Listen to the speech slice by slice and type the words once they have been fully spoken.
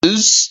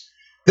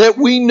that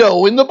we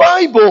know in the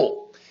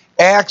Bible.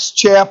 Acts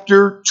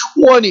chapter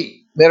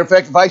 20. Matter of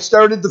fact, if I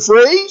started the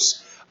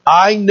phrase,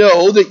 I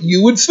know that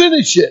you would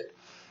finish it.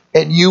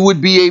 And you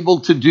would be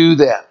able to do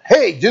that.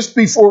 Hey, just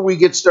before we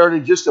get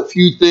started, just a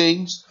few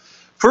things.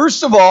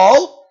 First of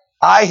all,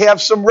 I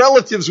have some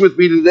relatives with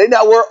me today.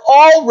 Now, we're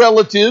all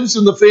relatives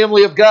in the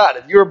family of God.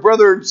 If you're a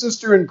brother and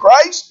sister in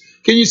Christ,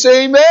 can you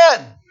say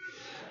amen?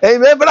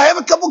 Amen. But I have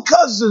a couple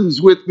cousins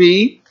with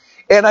me,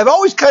 and I've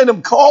always kind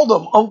of called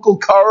them Uncle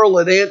Carl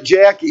and Aunt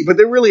Jackie, but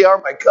they really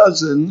are my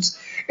cousins,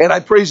 and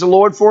I praise the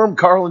Lord for them.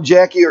 Carl and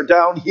Jackie are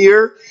down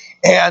here,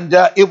 and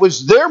it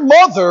was their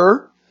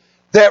mother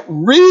that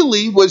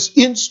really was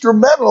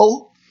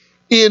instrumental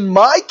in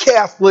my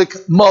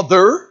Catholic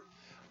mother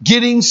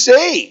getting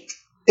saved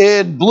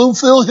in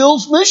Bluefield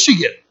Hills,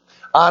 Michigan,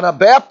 on a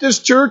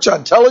Baptist church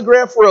on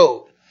Telegraph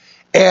Road.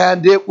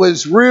 And it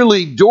was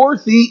really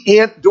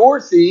Aunt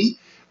Dorothy,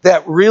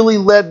 that really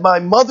led my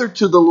mother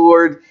to the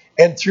Lord,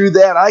 and through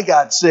that I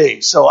got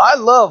saved. So I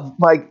love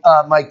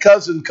my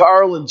cousin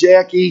Carl and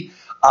Jackie.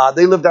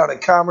 They live down at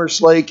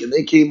Commerce Lake, and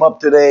they came up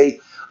today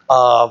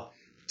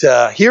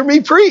to hear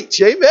me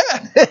preach.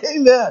 Amen.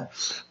 Amen.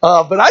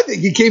 But I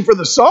think he came for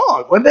the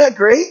song. Wasn't that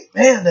great?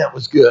 Man, that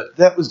was good.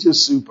 That was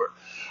just super.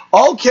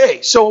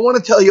 Okay, so I want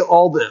to tell you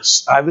all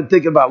this. I've been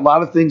thinking about a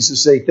lot of things to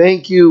say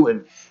thank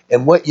you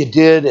and what you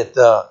did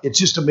it's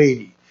just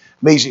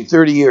amazing.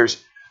 30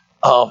 years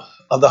of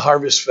the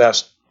Harvest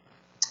Fest.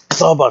 I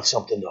thought about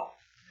something though.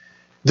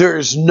 There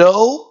is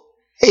no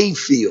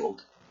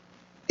hayfield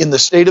in the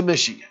state of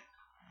Michigan.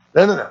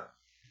 No.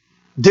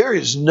 There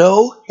is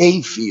no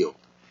hayfield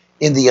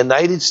in the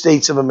United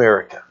States of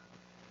America.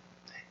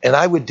 And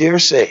I would dare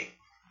say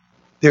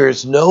there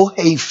is no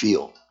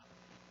hayfield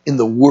in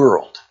the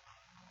world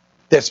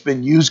that's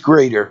been used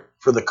greater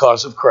for the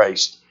cause of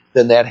Christ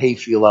than that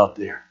hayfield out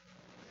there.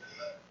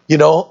 You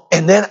know,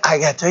 and then I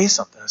got to tell you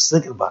something. I was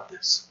thinking about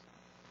this.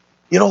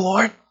 You know,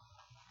 Lord,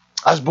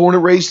 I was born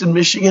and raised in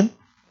Michigan,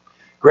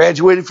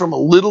 graduated from a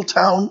little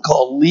town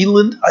called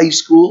Leland High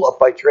School up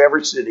by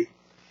Traverse City.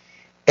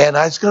 And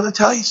I was going to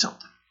tell you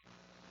something.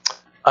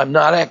 I'm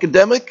not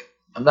academic.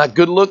 I'm not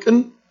good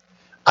looking.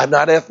 I'm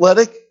not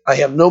athletic. I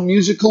have no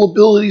musical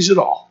abilities at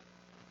all.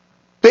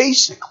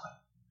 Basically,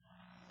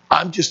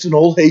 I'm just an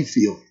old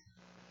hayfield.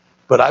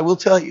 But I will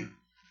tell you,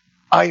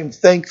 I am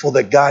thankful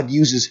that God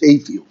uses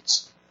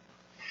hayfields.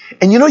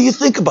 And you know, you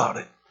think about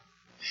it.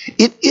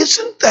 It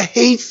isn't the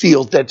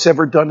hayfield that's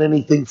ever done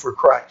anything for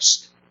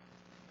Christ.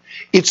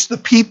 It's the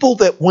people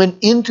that went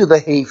into the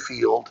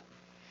hayfield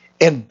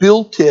and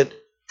built it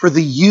for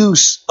the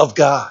use of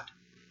God.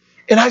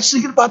 And I was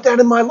thinking about that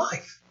in my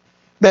life.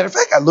 Matter of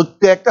fact, I looked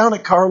back down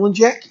at Carl and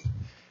Jackie.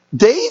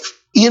 They're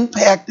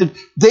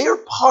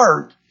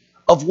part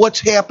of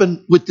what's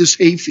happened with this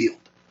hayfield.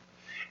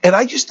 And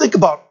I just think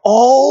about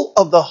all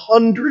of the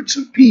hundreds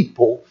of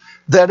people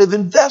that have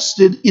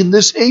invested in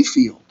this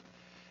hayfield.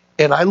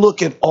 And I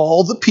look at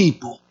all the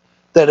people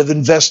that have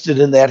invested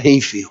in that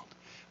hayfield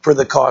for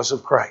the cause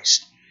of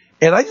Christ.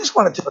 And I just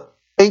want to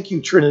thank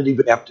you, Trinity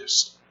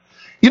Baptist.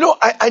 You know,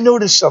 I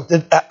noticed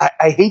something.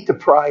 I hate to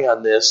pry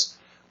on this,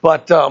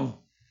 but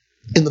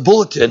in the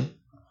bulletin,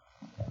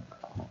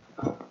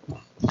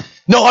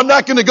 no, I'm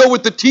not going to go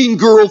with the teen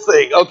girl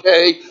thing,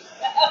 okay?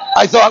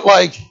 I thought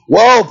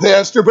whoa,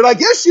 Pastor, but I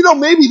guess,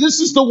 maybe this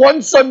is the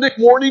one Sunday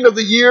morning of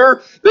the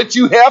year that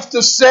you have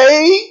to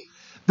say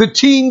the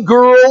teen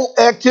girl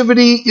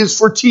activity is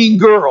for teen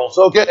girls,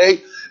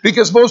 okay?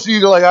 Because most of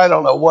you go I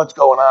don't know what's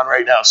going on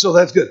right now, so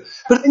that's good.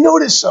 But I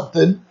noticed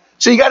something.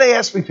 So you got to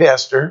ask me,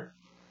 Pastor,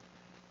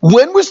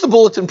 when was the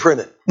bulletin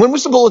printed?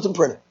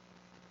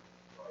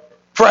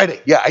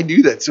 Friday. Yeah, I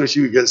knew that's what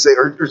you were going to say,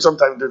 or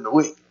sometime during the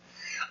week.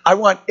 I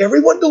want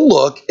everyone to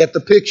look at the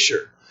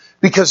picture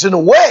because in a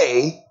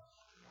way,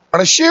 I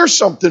want to share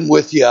something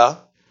with you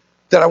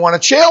that I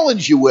want to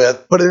challenge you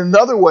with, but in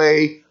another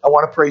way, I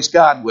want to praise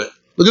God with.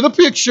 Look at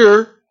the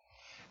picture,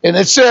 and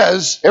it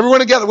says, everyone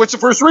together, what's the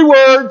first three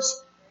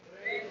words?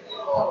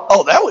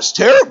 Oh, that was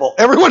terrible.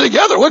 Everyone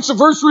together, what's the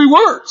first three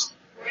words?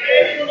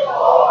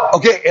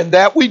 Okay, and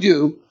that we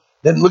do.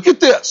 Then look at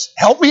this.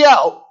 Help me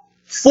out.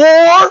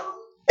 For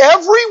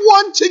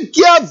everyone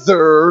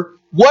together,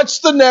 what's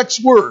the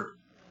next word?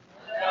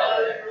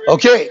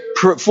 Okay,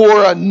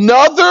 for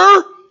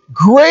another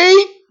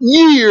great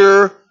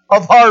year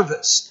of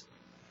harvest.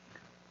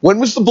 When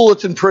was the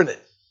bulletin printed?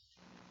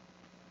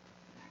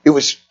 It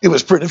was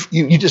printed,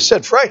 you just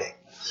said Friday,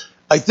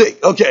 I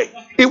think. Okay,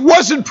 it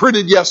wasn't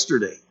printed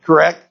yesterday,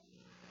 correct?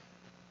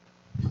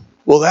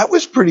 Well, that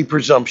was pretty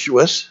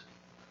presumptuous.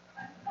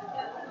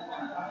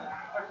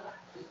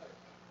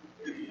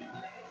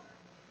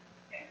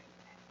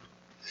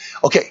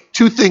 Okay,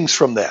 two things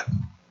from that.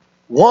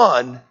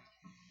 One,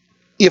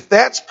 if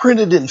that's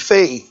printed in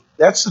faith,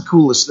 that's the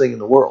coolest thing in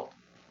the world.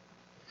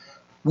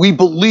 We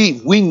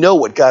believe, we know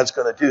what God's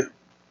going to do.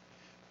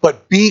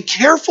 But be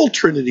careful,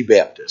 Trinity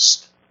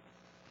Baptist,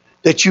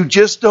 that you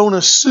just don't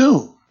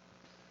assume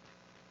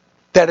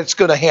that it's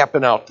going to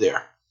happen out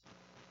there.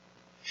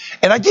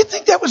 And I did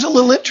think that was a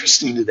little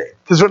interesting today.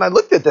 Because when I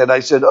looked at that, I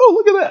said, oh,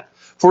 look at that.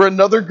 For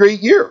another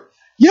great year.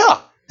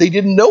 Yeah, they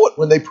didn't know it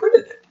when they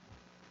printed it.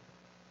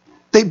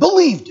 They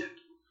believed it.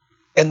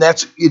 And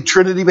that's in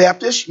Trinity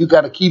Baptist, you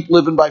got to keep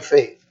living by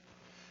faith.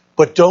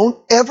 But don't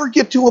ever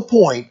get to a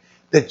point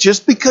that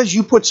just because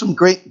you put some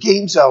great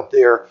games out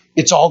there,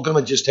 it's all going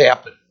to just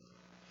happen.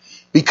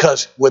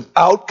 Because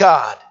without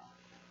God,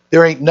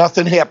 there ain't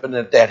nothing happening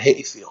at that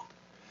hayfield.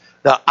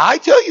 Now, I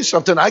tell you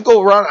something. I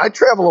go around. I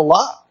travel a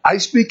lot. I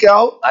speak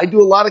out. I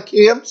do a lot of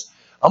camps.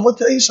 I'm going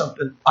to tell you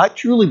something. I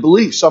truly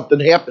believe something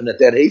happened at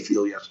that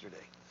hayfield yesterday.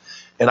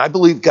 And I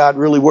believe God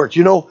really worked.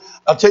 You know,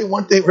 I'll tell you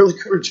one thing that really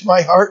encouraged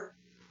my heart.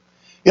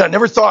 You know, I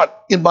never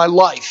thought in my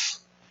life,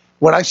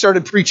 when I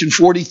started preaching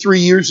 43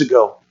 years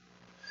ago,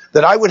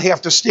 that I would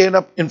have to stand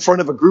up in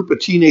front of a group of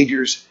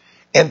teenagers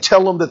and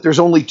tell them that there's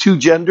only two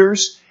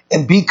genders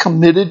and be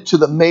committed to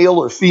the male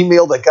or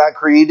female that God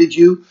created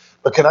you.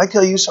 But can I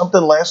tell you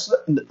something?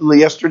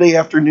 Yesterday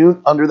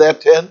afternoon under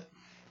that tent,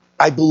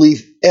 I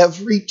believe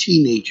every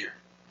teenager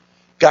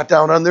got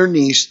down on their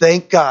knees,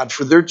 thank God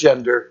for their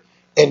gender,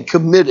 and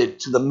committed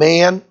to the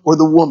man or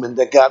the woman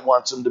that God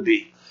wants them to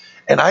be.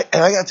 And I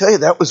got to tell you,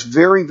 that was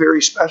very,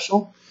 very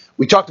special.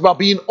 We talked about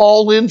being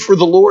all in for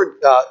the Lord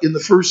in the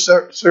first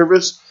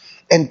service.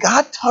 And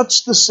God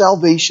touched the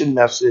salvation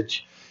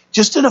message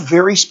just in a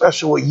very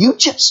special way. You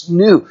just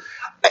knew.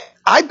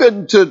 I've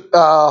been to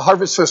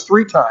Harvest Fest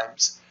 3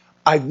 times.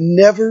 I've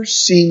never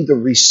seen the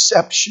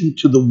reception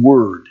to the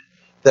word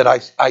that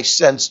I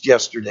sensed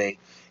yesterday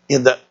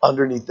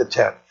underneath the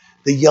tent.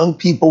 The young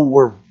people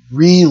were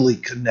really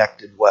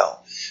connected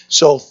well.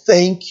 So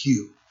thank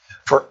you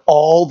for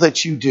all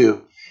that you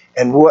do.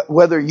 And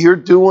whether you're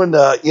doing,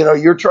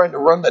 you're trying to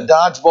run the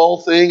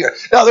dodgeball thing.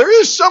 Now,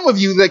 there is some of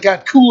you that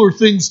got cooler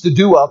things to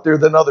do out there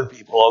than other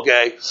people,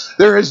 okay?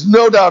 There is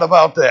no doubt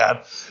about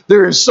that.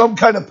 There is some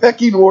kind of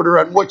pecking order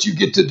on what you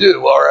get to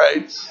do, all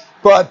right?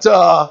 But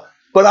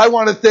I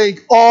want to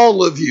thank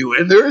all of you.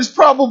 And there is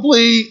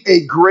probably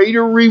a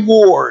greater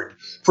reward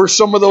for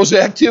some of those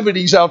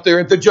activities out there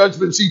at the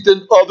judgment seat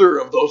than other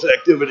of those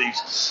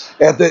activities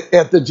at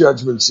the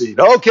judgment seat.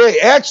 Okay,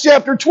 Acts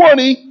chapter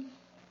 20.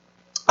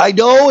 I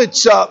know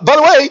it's, by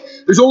the way,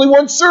 there's only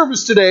one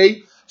service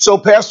today, so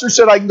Pastor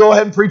said I can go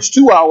ahead and preach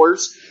 2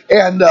 hours,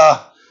 and,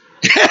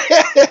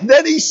 and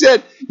then he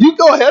said, you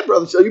go ahead,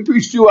 brother, so you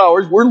preach 2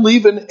 hours, we're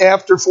leaving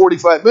after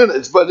 45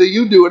 minutes, but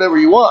you do whatever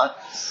you want.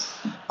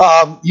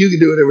 You can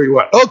do whatever you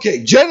want.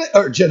 Okay,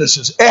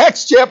 Genesis,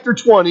 Acts chapter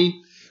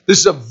 20, this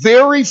is a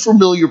very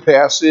familiar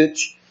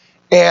passage,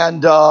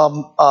 and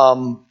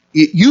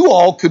you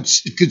all could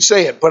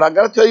say it, but I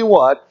got to tell you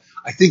what,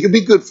 I think it'd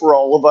be good for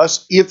all of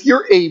us. If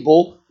you're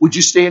able, would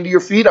you stand to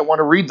your feet? I want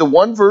to read the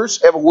one verse,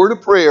 have a word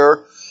of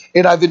prayer,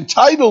 and I've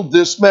entitled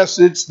this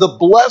message, The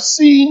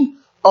Blessing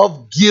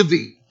of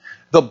Giving.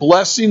 The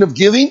Blessing of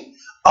Giving.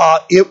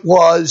 It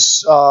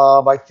was,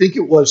 I think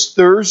it was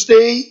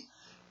Thursday.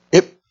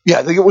 I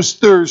think it was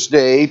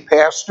Thursday,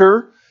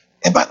 Pastor.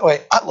 And by the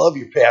way, I love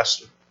your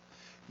pastor.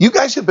 You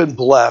guys have been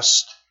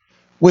blessed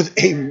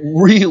with a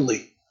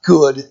really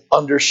good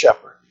under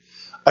shepherd.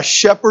 A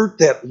shepherd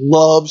that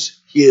loves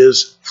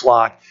his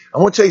flock. I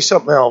want to tell you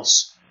something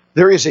else.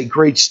 There is a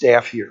great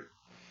staff here.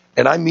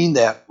 And I mean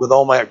that with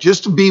all my heart.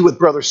 Just to be with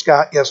Brother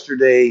Scott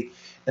yesterday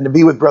and to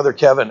be with Brother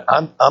Kevin,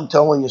 I'm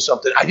telling you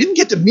something. I didn't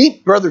get to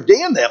meet Brother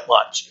Dan that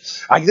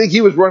much. I think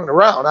he was running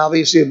around,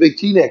 obviously a big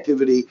teen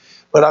activity.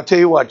 But I'll tell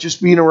you what,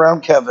 just being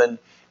around Kevin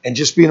and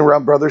just being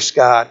around Brother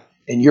Scott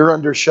and you're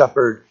under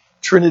shepherd,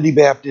 Trinity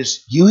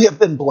Baptist, you have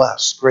been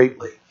blessed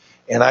greatly.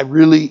 And I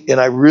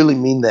really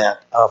mean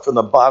that from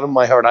the bottom of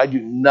my heart. I do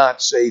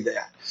not say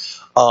that.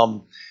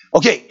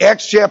 Okay,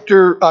 Acts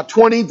chapter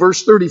 20,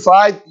 verse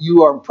 35.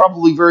 You are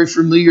probably very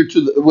familiar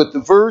with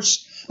the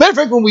verse. Matter of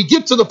fact, when we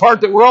get to the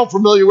part that we're all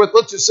familiar with,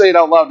 let's just say it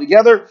out loud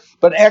together.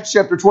 But Acts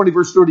chapter 20,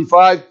 verse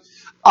 35.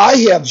 I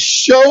have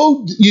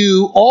showed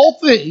you all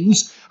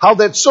things, how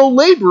that so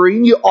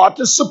laboring you ought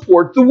to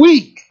support the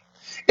weak,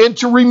 and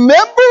to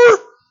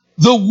remember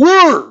the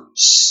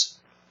words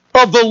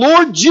of the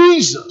Lord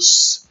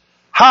Jesus,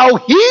 how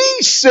he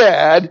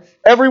said,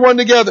 everyone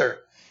together,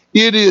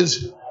 it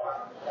is.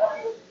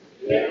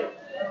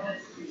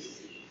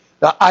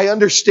 Now, I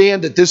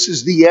understand that this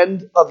is the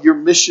end of your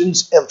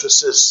missions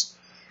emphasis,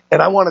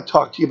 and I want to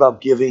talk to you about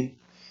giving,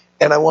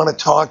 and I want to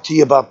talk to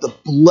you about the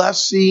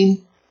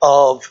blessing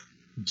of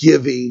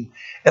giving.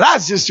 And I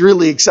was just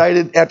really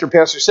excited after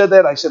Pastor said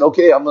that. I said,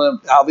 okay, I'm going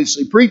to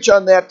obviously preach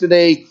on that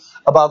today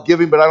about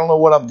giving, but I don't know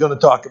what I'm going to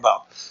talk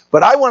about.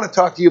 But I want to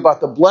talk to you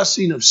about the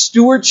blessing of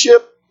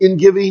stewardship in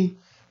giving,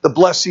 the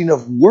blessing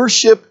of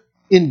worship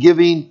in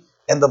giving,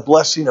 and the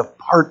blessing of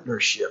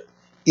partnership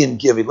in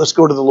giving. Let's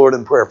go to the Lord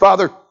in prayer.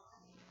 Father,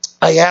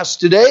 I ask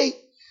today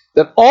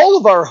that all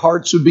of our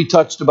hearts would be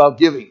touched about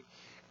giving.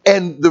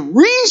 And the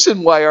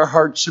reason why our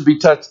hearts should be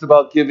touched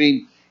about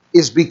giving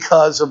is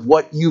because of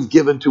what you've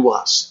given to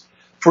us.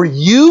 For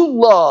you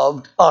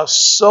loved us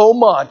so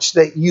much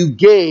that you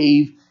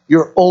gave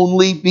your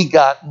only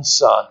begotten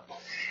Son.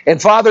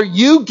 And Father,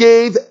 you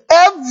gave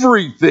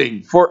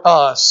everything for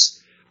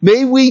us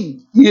May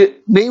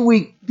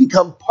we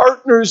become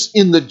partners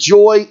in the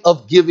joy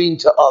of giving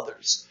to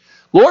others.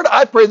 Lord,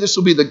 I pray this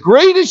will be the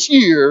greatest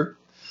year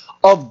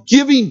of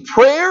giving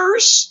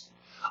prayers,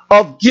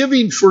 of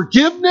giving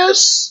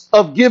forgiveness,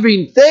 of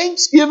giving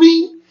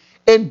thanksgiving,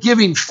 and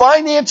giving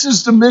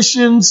finances to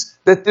missions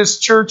that this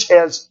church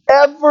has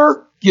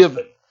ever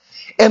given.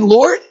 And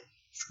Lord,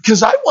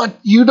 because I want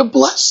you to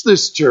bless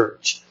this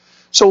church.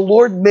 So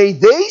Lord, may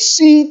they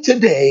see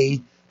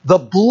today the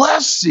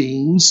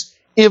blessings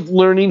of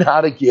learning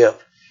how to give.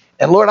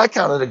 And Lord, I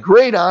count it a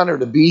great honor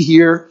to be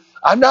here.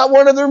 I'm not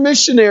one of their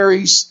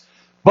missionaries,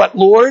 but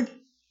Lord,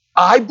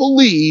 I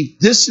believe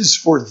this is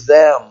for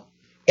them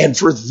and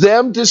for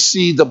them to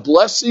see the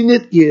blessing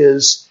it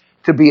is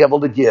to be able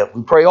to give.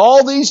 We pray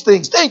all these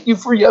things. Thank you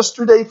for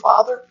yesterday,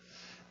 Father.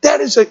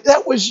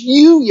 That was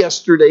you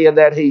yesterday in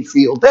that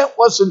hayfield. That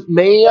wasn't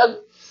man.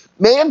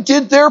 Man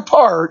did their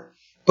part,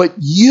 but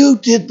you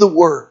did the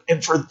work.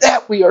 And for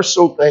that, we are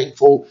so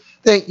thankful.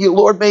 Thank you,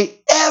 Lord. May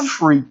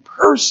every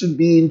person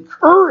be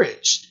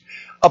encouraged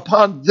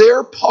upon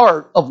their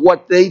part of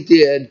what they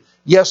did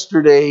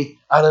yesterday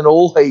on an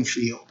old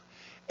hayfield.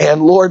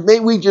 And Lord,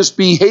 may we just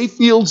be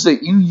hayfields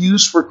that you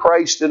use for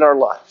Christ in our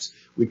lives.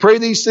 We pray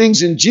these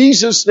things in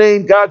Jesus'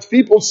 name. God's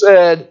people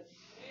said,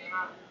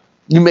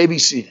 you may be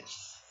seated.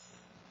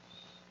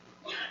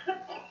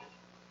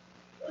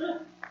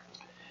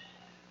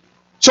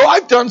 So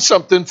I've done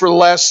something for the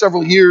last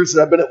several years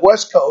that I've been at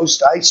West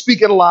Coast. I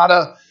speak at a lot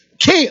of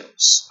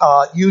camps.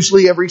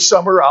 Usually every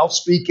summer I'll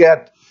speak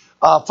at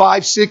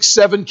 5, 6,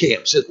 7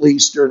 camps at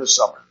least during the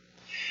summer.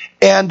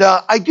 And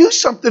I do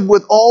something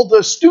with all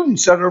the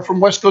students that are from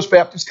West Coast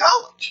Baptist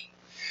College.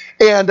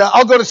 And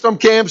I'll go to some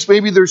camps.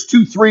 Maybe there's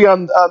 2, 3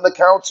 on the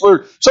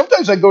counselor.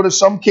 Sometimes I go to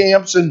some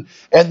camps, and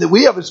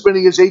we have as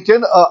many as 8,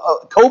 10.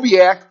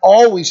 Kobiak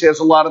always has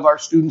a lot of our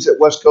students at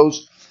West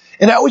Coast.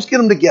 And I always get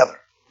them together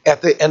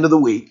at the end of the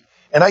week.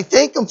 And I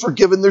thank them for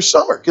giving their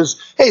summer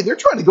because, hey, they're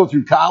trying to go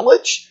through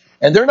college,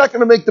 and they're not going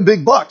to make the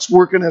big bucks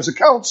working as a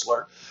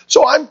counselor.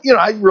 So I'm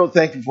really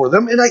thankful for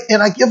them. And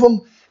I give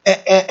them,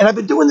 and I've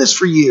been doing this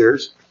for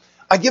years,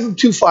 I give them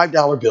 2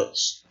 $5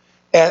 bills.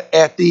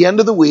 At the end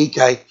of the week,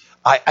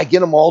 I get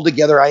them all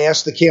together. I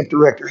ask the camp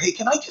director, hey,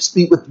 can I just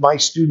meet with my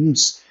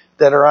students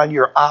that are on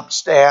your op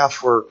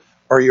staff or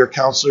your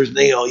counselors? And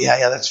they go,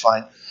 yeah, that's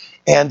fine.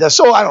 And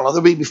so I don't know,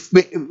 there'll be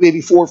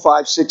maybe 4,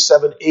 5, 6,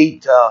 7,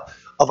 8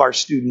 of our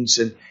students,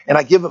 and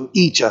I give them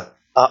each 2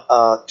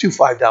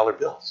 $5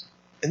 bills.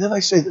 And then I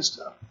say this to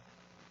them.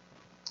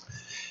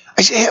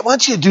 I say, hey, I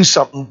want you to do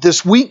something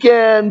this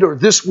weekend or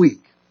this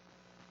week.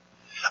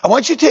 I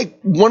want you to take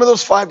one of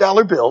those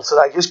 $5 bills that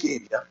I just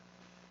gave you,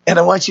 and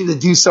I want you to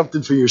do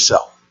something for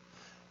yourself.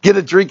 Get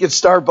a drink at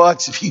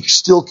Starbucks. If you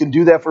still can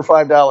do that for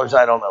 $5,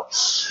 I don't know.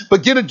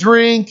 But get a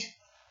drink.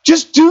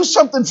 Just do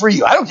something for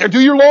you. I don't care. Do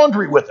your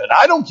laundry with it.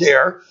 I don't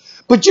care.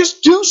 But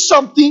just do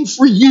something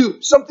for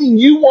you. Something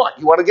you want.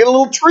 You want to get a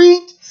little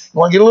treat? You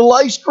want to get a little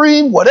ice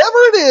cream? Whatever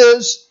it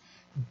is,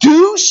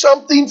 do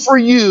something for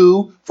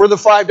you for the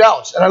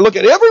 $5. And I look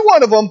at every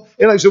one of them,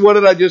 and I said, what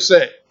did I just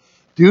say?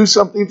 Do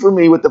something for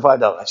me with the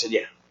 $5. I said,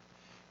 yeah.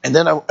 And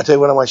then I tell you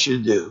what I want you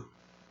to do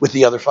with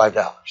the other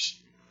 $5.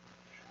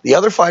 The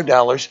other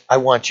 $5 I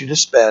want you to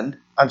spend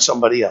on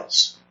somebody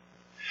else.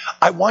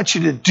 I want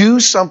you to do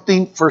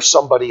something for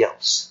somebody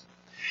else.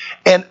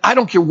 And I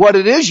don't care what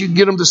it is. You can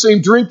get them the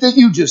same drink that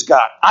you just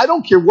got. I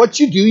don't care what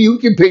you do. You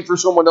can pay for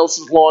someone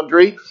else's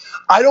laundry.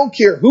 I don't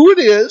care who it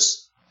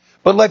is.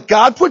 But let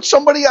God put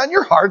somebody on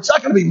your heart. It's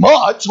not going to be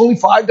much, only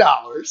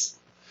 $5.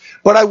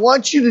 But I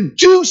want you to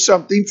do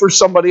something for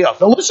somebody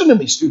else. Now listen to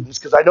me, students,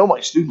 because I know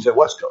my students at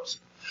West Coast.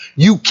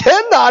 You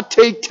cannot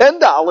take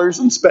 $10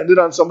 and spend it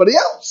on somebody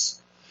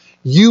else.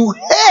 You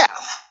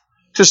have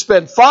to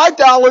spend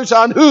 $5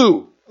 on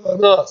who?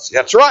 On us.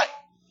 That's right.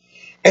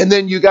 And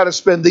then you got to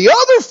spend the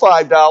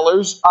other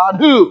 $5 on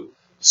who?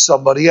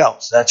 Somebody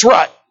else. That's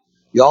right.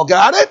 Y'all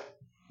got it?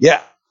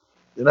 Yeah.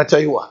 Then I tell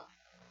you what.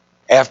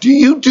 After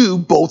you do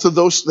both of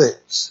those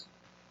things,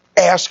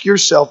 ask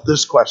yourself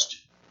this question.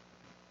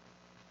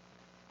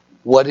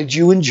 What did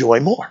you enjoy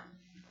more?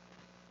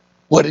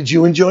 What did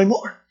you enjoy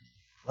more?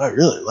 I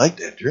really like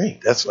that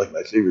drink. That's like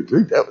my favorite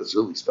drink. That was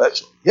really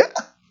special. Yeah.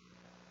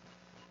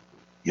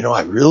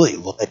 I really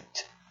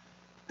liked.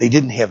 They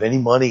didn't have any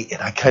money,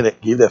 and I kind of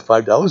gave that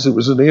 $5. It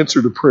was an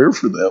answer to prayer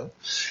for them,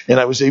 and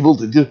I was able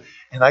to do.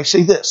 And I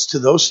say this to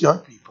those young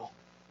people.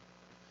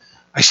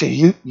 I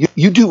say,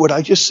 you do what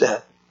I just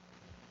said,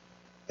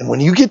 and when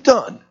you get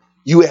done,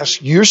 you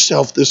ask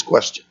yourself this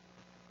question.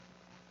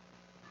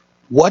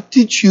 What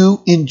did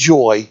you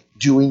enjoy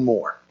doing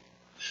more?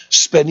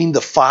 Spending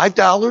the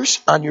 $5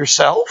 on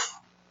yourself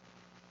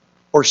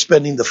or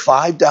spending the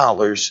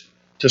 $5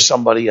 to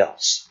somebody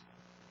else?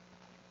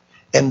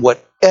 And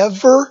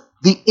whatever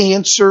the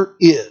answer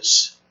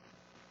is,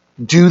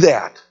 do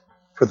that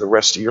for the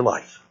rest of your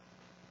life.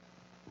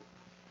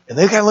 And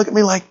they kind of look at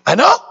me like, I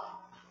know.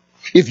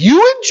 If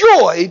you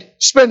enjoyed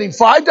spending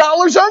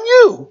 $5 on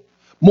you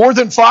more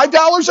than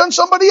 $5 on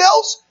somebody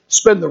else,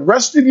 spend the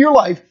rest of your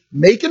life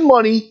making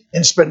money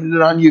and spending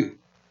it on you.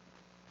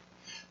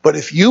 But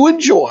if you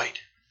enjoyed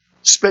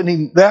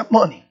spending that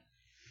money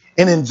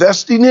and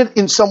investing it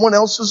in someone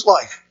else's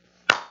life,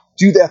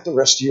 do that the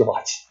rest of your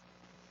life.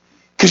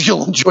 Because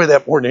you'll enjoy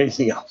that more than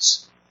anything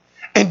else.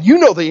 And you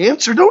know the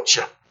answer, don't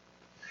you?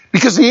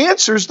 Because the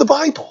answer is the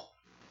Bible.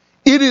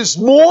 It is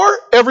more,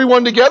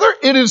 everyone together,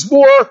 it is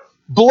more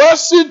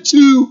blessed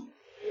to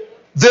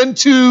than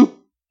to,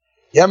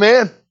 yeah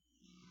man.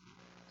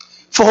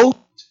 Folks,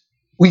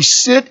 we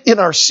sit in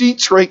our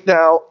seats right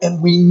now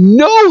and we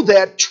know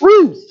that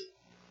truth.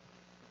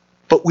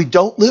 But we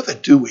don't live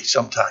it, do we,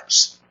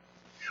 sometimes?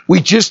 We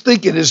just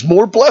think it is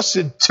more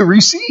blessed to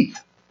receive.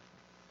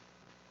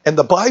 And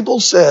the Bible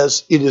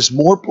says it is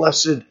more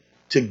blessed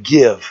to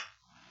give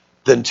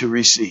than to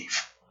receive.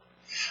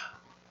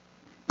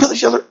 Brother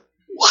Scheller,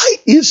 why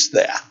is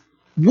that?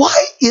 Why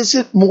is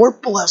it more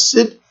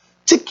blessed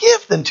to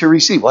give than to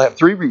receive? Well, I have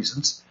 3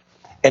 reasons.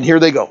 And here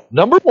they go.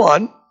 Number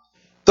 1,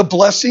 the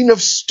blessing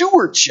of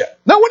stewardship.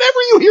 Now, whenever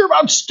you hear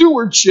about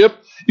stewardship,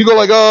 you go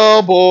like,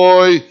 oh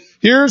boy,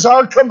 here's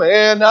our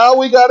command. Now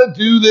we got to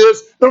do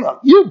this. No,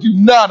 you do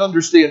not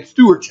understand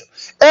stewardship.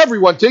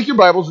 Everyone, take your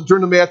Bibles and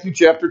turn to Matthew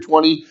chapter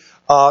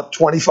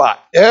 25.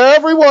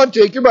 Everyone,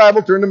 take your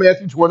Bible, turn to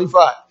Matthew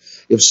 25.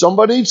 If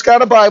somebody's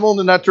got a Bible and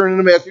they're not turning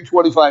to Matthew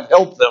 25,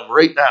 help them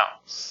right now.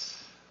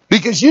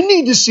 Because you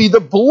need to see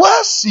the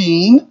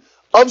blessing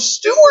of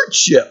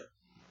stewardship.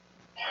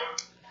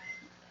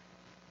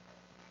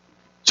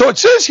 So it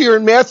says here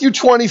in Matthew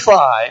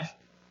 25,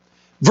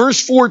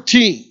 verse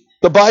 14,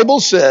 the Bible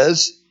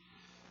says,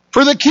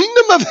 for the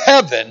kingdom of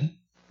heaven,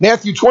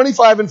 Matthew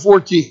 25 and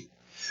 14,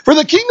 for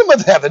the kingdom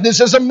of heaven is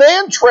as a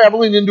man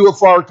traveling into a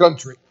far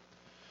country,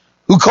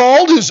 who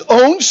called his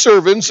own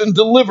servants and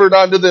delivered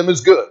unto them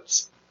his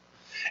goods.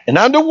 And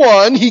unto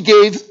one he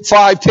gave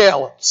 5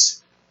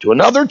 talents, to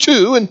another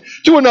 2, and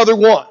to another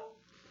 1.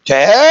 To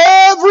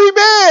every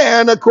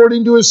man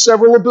according to his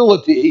several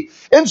ability,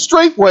 and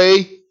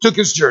straightway took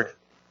his journey.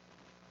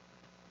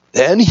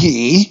 Then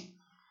he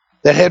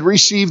that had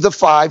received the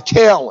 5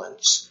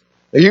 talents.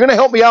 Now you're going to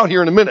help me out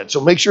here in a minute,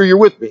 so make sure you're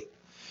with me.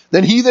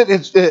 Then he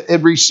that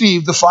had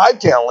received the 5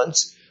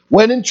 talents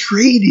went and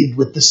traded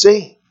with the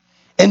same,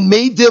 and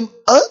made them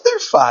other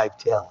 5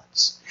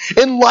 talents.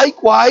 And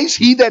likewise,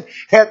 he that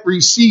had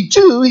received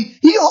 2,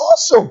 he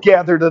also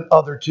gathered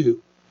another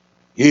 2.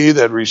 He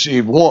that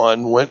received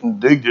 1 went and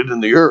digged it in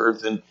the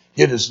earth and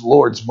hid his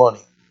Lord's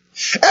money.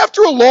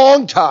 After a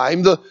long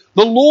time, the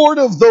Lord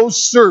of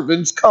those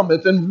servants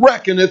cometh and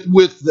reckoneth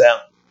with them.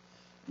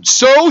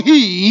 So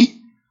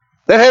he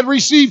that had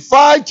received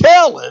 5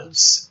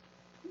 talents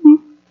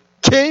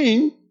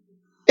came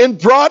and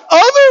brought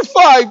other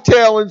 5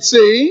 talents,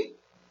 saying,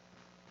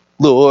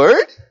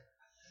 Lord,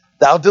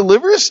 thou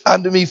deliverest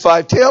unto me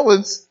 5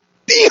 talents.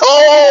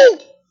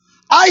 Behold,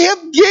 I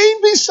have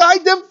gained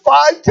beside them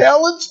 5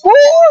 talents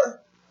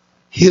more.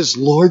 His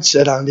Lord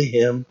said unto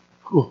him,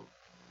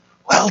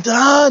 well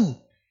done,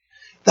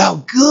 thou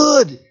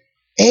good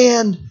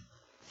and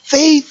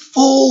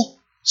faithful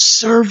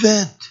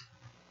servant.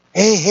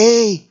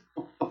 Hey,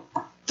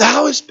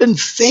 thou hast been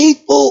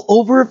faithful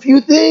over a few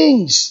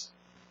things.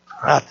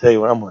 I'll tell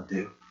you what I'm going to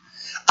do.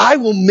 I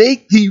will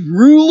make thee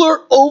ruler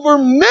over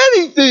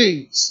many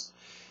things.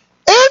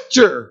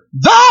 Enter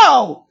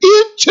thou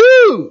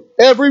into,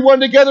 everyone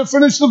together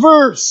finish the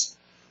verse,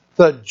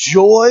 the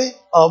joy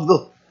of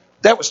the,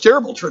 that was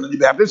terrible, Trinity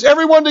Baptist.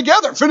 Everyone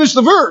together finish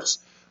the verse,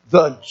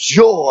 the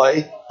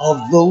joy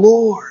of the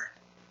Lord.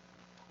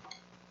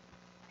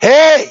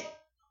 Hey,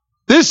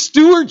 this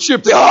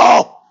stewardship,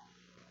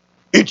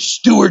 it's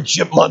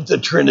stewardship month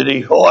at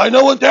Trinity. Oh, I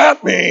know what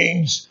that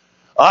means.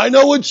 I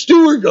know what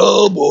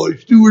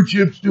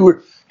stewardship.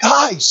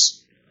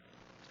 Guys,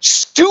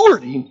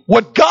 stewarding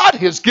what God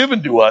has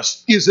given to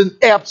us is an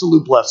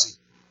absolute blessing.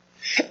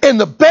 And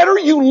the better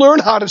you learn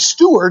how to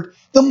steward,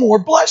 the more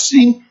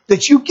blessing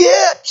that you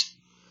get.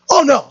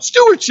 Oh no,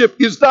 stewardship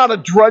is not a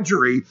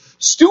drudgery.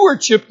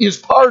 Stewardship is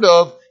part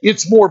of,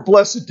 it's more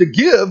blessed to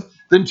give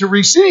than to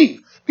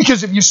receive.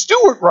 Because if you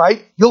steward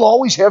right, you'll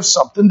always have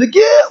something to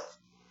give.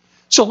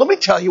 So let me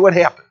tell you what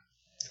happened.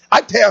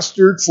 I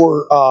pastored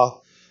for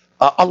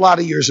a lot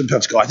of years in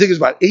Pensacola. I think it was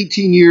about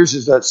 18 years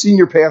as a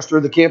senior pastor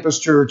of the campus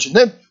church. And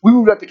then we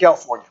moved up to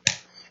California.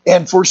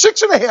 And for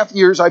 6.5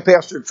 years, I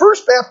pastored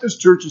First Baptist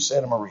Church of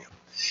Santa Maria.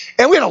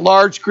 And we had a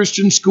large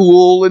Christian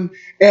school, and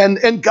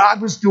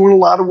God was doing a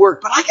lot of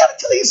work. But I got to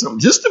tell you something,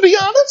 just to be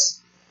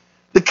honest,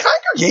 the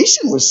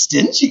congregation was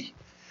stingy.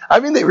 I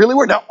mean, they really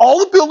were. Now, all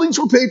the buildings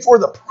were paid for.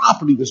 The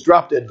property was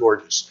drop dead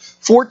gorgeous.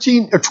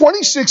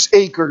 26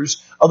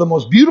 acres of the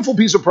most beautiful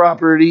piece of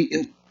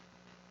property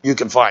you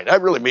can find. I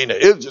really mean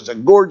it. It was just a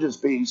gorgeous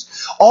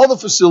piece. All the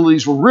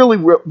facilities were really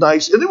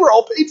nice, and they were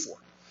all paid for.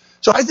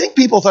 So I think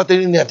people thought they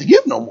didn't have to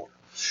give no more.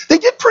 They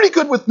did pretty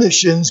good with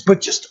missions,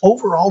 but just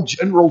overall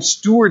general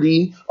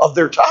stewarding of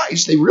their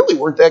tithes, they really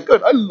weren't that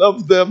good. I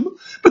love them,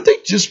 but they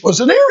just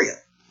was an area.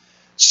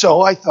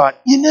 So I thought,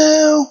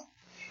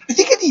 I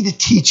think I need to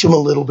teach them a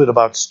little bit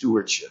about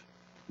stewardship.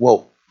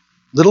 Whoa,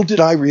 little did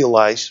I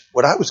realize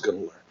what I was going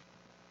to learn.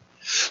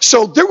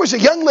 So there was a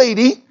young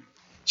lady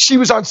She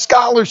was on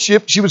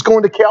scholarship. She was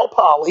going to Cal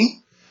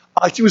Poly.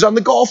 She was on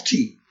the golf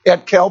team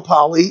at Cal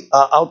Poly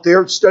out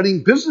there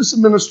studying business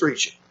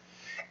administration.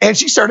 And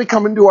she started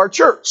coming to our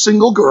church,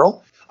 single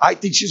girl. I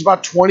think she's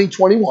about 20,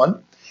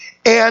 21.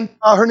 And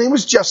her name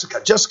was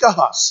Jessica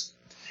Huss.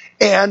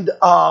 And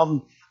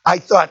I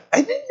thought,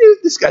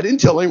 this guy didn't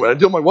tell anyone. I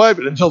didn't tell my wife.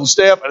 I didn't tell the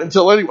staff. I didn't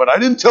tell anyone. I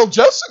didn't tell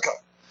Jessica.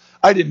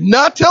 I did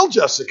not tell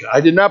Jessica.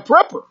 I did not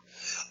prep her.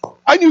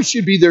 I knew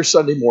she'd be there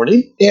Sunday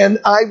morning, and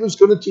I was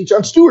going to teach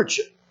on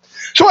stewardship.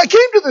 So I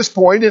came to this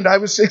point, and I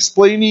was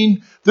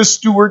explaining the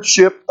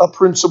stewardship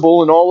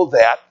principle and all of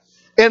that.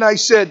 And I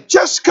said,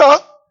 Jessica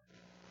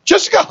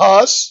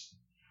Huss,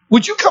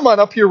 would you come on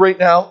up here right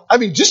now? I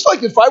mean, just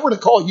like if I were to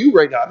call you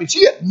right now. I mean,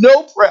 she had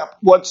no prep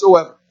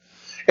whatsoever.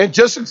 And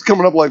Jessica's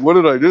coming up like, what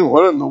did I do?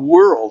 What in the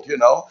world,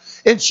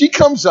 And she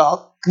comes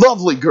up,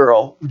 lovely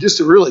girl, just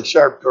a really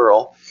sharp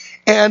girl.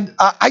 And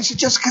I said,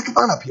 Jessica, come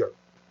on up here.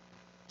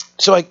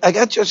 So I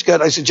got Jessica,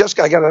 and I said,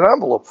 Jessica, I got an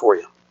envelope for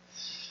you.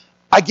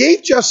 I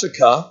gave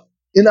Jessica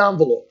an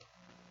envelope.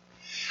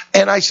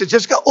 And I said,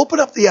 Jessica, open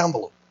up the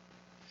envelope.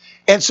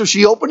 And so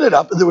she opened it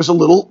up, and there was a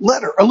little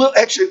letter.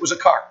 Actually, it was a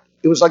card.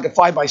 It was like a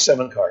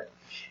 5x7 card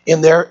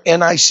in there.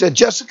 And I said,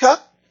 Jessica,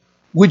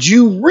 would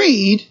you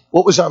read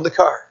what was on the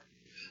card?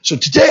 So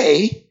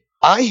today,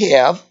 I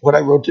have what I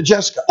wrote to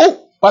Jessica.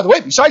 Oh, by the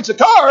way, besides the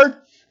card,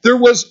 there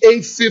was a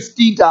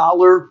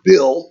 $50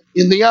 bill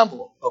in the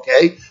envelope,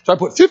 okay? So I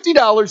put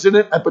 $50 in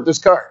it. I put this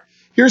card.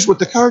 Here's what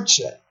the card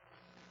said.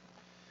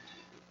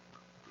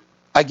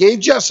 I gave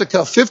Jessica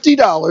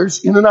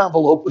 $50 in an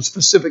envelope with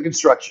specific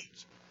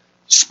instructions.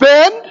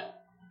 Spend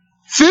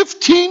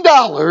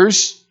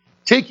 $15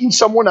 taking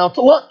someone out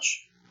to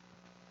lunch.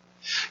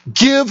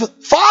 Give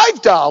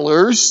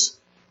 $5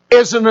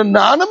 as an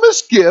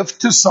anonymous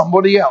gift to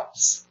somebody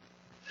else.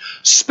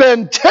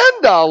 Spend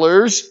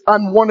 $10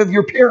 on one of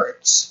your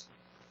parents.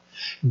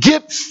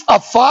 Get a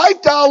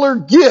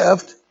 $5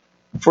 gift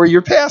for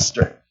your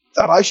pastor.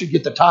 Thought I should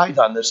get the tithe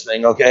on this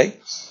thing, okay?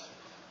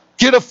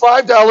 Get a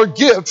 $5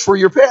 gift for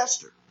your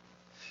pastor.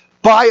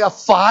 Buy a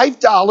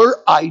 $5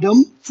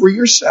 item for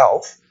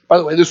yourself. By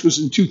the way, this was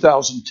in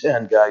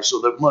 2010, guys,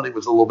 so the money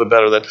was a little bit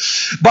better then.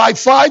 Buy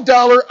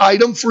 $5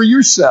 item for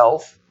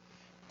yourself,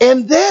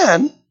 and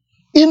then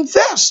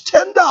invest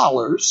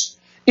 $10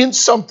 in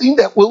something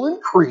that will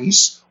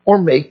increase or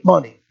make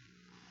money.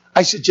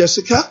 I said,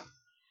 Jessica,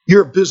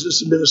 you're a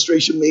business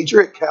administration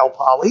major at Cal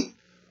Poly.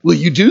 Will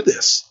you do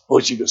this? Well,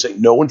 she could say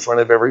no in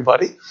front of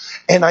everybody.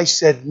 And I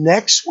said,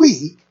 next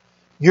week,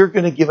 you're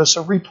going to give us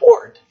a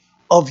report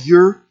of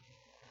your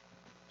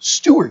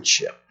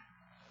stewardship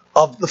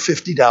of the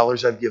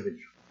 $50 I've given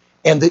you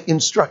and the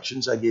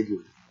instructions I gave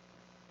you.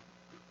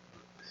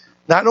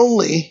 Not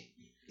only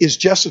is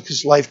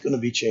Jessica's life going to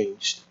be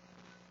changed,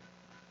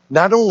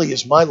 not only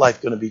is my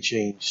life going to be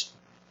changed,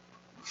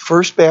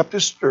 First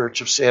Baptist Church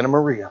of Santa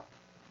Maria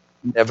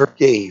never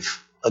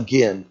gave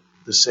again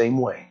the same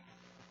way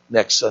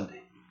next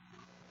Sunday.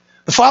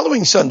 The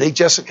following Sunday,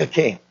 Jessica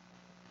came.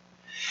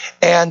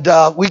 And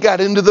we got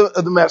into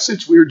the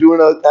message. We were doing,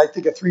 I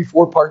think, a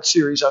 3-4 part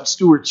series on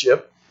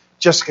stewardship.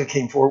 Jessica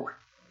came forward.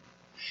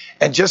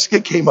 And Jessica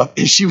came up,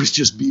 and she was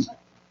just beaming.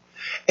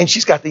 And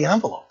she's got the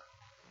envelope.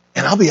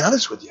 And I'll be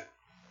honest with you,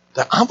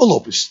 the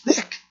envelope is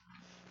thick.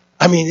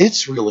 I mean,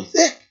 it's really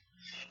thick.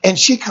 And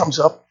she comes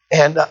up,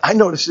 and I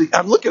notice,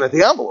 I'm looking at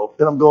the envelope,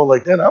 and I'm going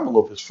like, that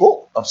envelope is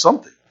full of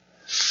something.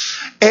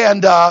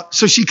 And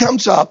so she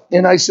comes up,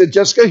 and I said,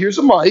 Jessica, here's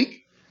a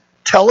mic.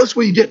 Tell us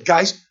what you did.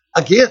 Guys,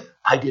 again,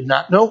 I did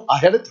not know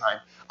ahead of time.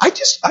 I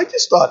just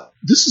thought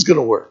this is going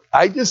to work.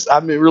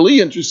 I'm really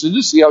interested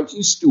to see how she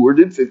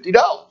stewarded $50.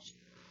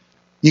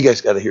 You guys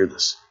got to hear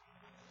this.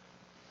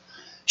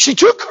 She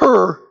took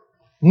her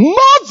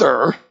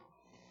mother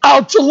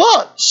out to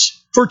lunch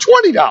for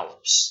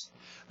 $20.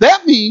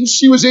 That means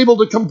she was able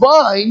to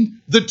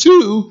combine the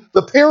two,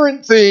 the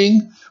parent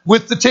thing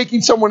with the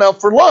taking someone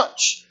out for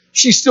lunch.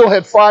 She still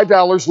had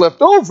 $5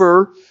 left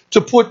over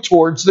to put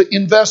towards the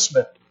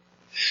investment.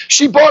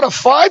 She bought a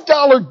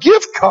 $5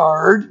 gift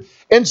card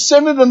and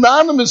sent it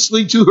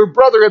anonymously to her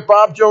brother at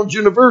Bob Jones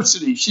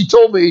University. She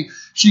told me,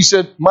 she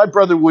said, my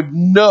brother would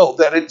know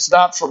that it's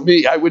not from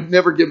me. I would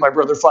never give my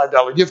brother a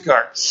 $5 gift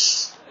card.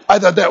 I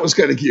thought that was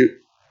kind of cute.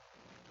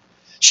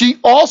 She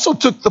also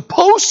took the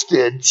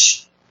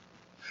postage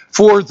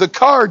for the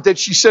card that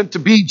she sent to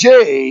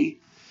BJ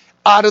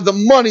out of the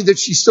money that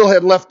she still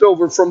had left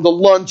over from the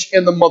lunch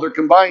and the mother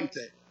combined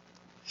thing.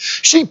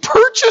 She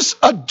purchased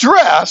a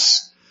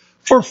dress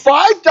for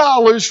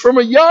 $5 from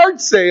a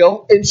yard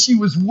sale, and she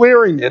was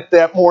wearing it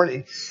that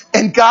morning.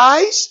 And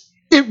guys,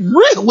 it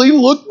really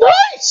looked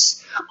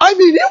nice. I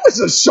mean, it was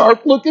a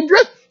sharp-looking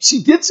dress.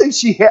 She did say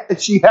she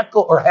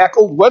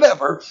heckled,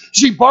 whatever.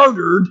 She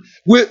bartered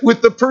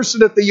with the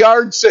person at the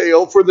yard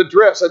sale for the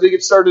dress. I think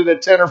it started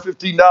at $10 or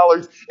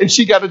 $15, and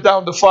she got it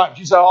down to $5.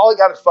 She said, all I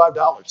got is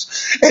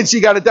 $5. And she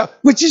got it down,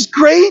 which is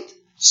great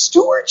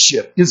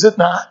stewardship, is it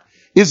not?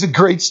 Is a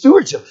great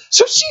stewardship.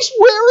 So she's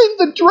wearing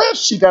the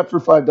dress she got for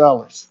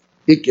 $5.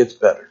 It gets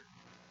better.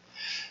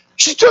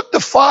 She took the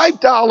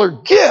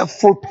 $5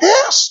 gift for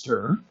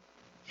Pastor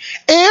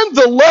and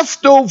the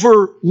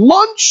leftover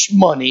lunch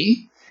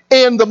money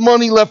and the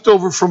money left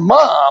over from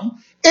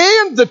Mom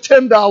and the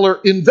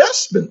 $10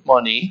 investment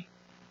money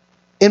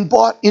and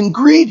bought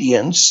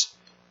ingredients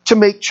to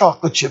make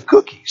chocolate chip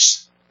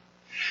cookies.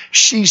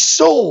 She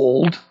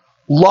sold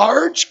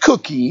large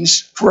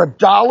cookies for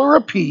 $1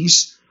 a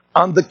piece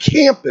on the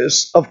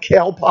campus of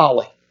Cal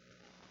Poly.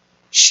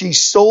 She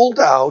sold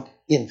out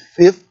in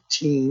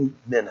 15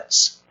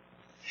 minutes.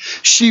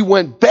 She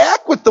went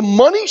back with the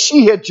money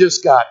she had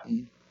just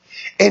gotten,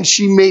 and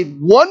she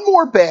made one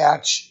more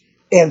batch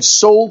and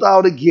sold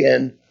out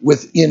again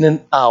within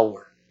an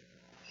hour.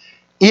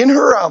 In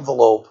her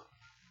envelope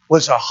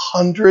was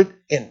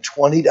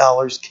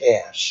 $120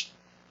 cash.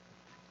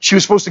 She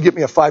was supposed to get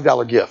me a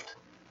 $5 gift.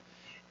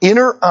 In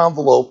her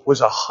envelope was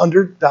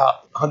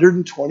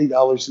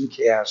 $120 in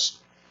cash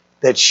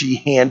that she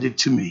handed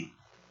to me.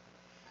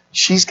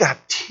 She's got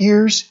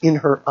tears in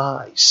her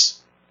eyes.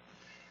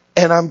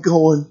 And I'm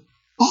going,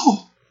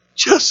 oh,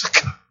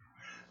 Jessica,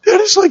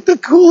 that is like the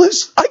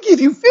coolest. I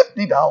gave you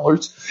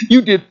 $50.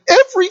 You did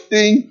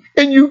everything,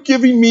 and you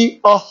giving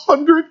me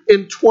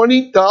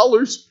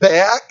 $120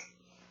 back?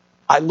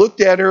 I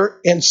looked at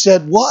her and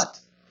said, what?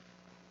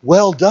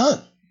 Well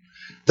done,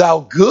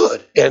 thou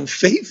good and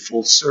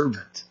faithful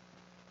servant.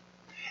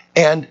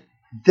 And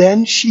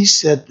then she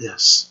said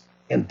this,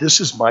 and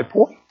this is my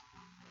point.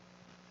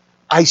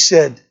 I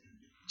said,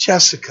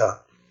 Jessica,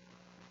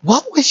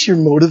 what was your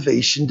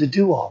motivation to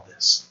do all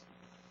this?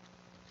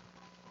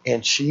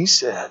 And she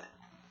said,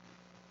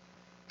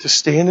 to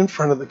stand in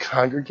front of the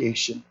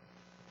congregation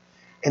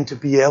and to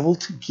be able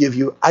to give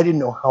you, I didn't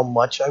know how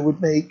much I would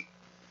make,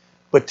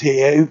 but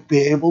to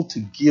be able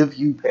to give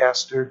you,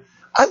 Pastor,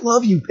 I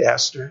love you,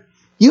 Pastor.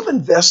 You've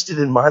invested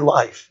in my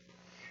life.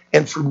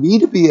 And for me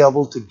to be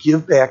able to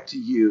give back to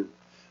you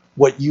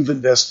what you've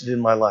invested in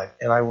my life.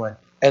 And I went,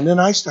 and then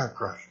I start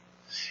crying.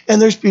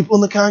 And there's people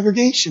in the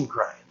congregation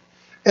crying.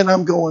 And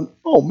I'm going,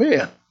 oh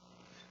man,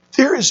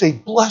 there is a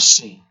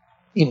blessing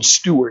in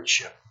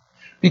stewardship.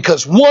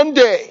 Because one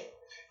day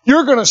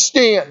you're going to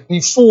stand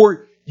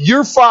before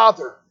your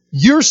Father,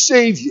 your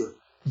Savior,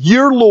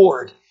 your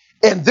Lord.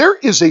 And there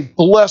is a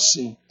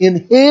blessing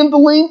in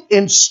handling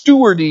and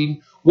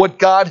stewarding what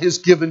God has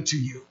given to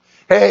you.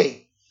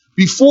 Hey,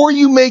 before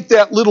you make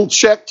that little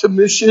check to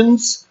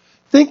missions,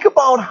 think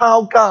about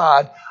how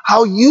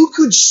you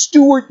could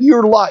steward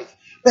your life.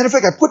 Matter of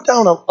fact, I put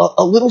down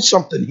a little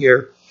something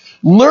here.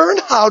 Learn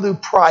how to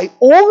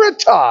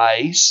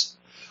prioritize,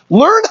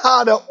 learn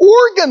how to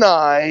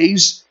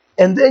organize,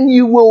 and then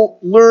you will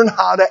learn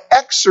how to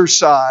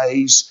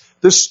exercise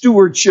the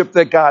stewardship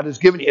that God has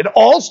given you. It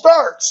all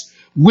starts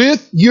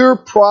with your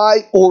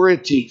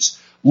priorities.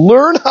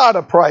 Learn how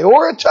to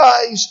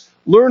prioritize,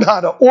 learn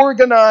how to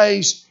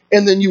organize,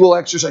 and then you will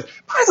exercise.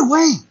 By the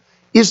way,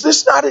 is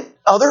this not in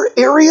other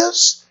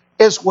areas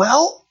as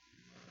well?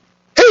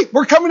 Hey,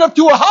 we're coming up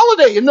to a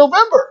holiday in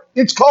November.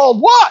 It's called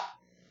what?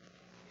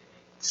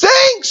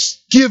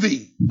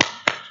 Thanksgiving.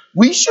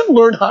 We should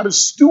learn how to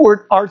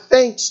steward our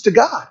thanks to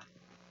God.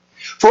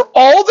 For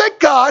all that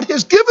God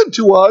has given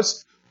to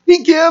us,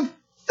 we give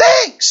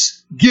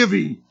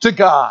thanksgiving to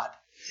God.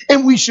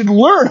 And we should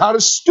learn how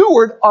to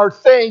steward our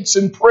thanks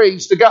and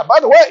praise to God. By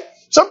the way,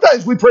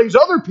 sometimes we praise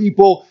other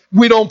people,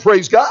 we don't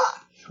praise God.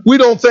 We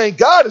don't thank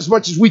God as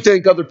much as we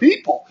thank other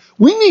people.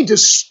 We need to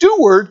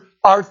steward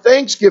our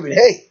thanksgiving.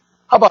 Hey,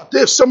 how about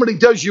this? Somebody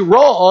does you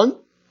wrong,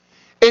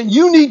 and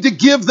you need to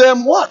give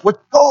them what? What's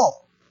it called?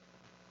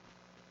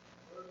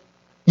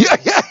 Yeah.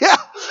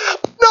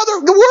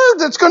 Another word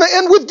that's going to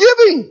end with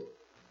giving.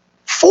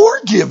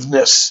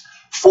 Forgiveness.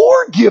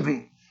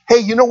 Forgiving. Hey,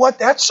 you know what?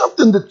 That's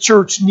something the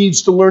church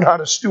needs to learn how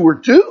to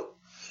steward too.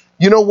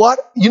 You know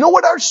what? You know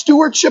what our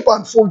stewardship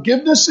on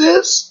forgiveness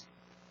is?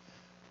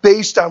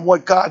 Based on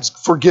what God's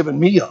forgiven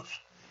me of.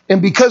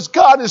 And because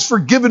God has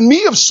forgiven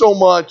me of so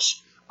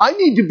much, I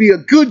need to be a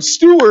good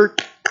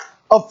steward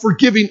of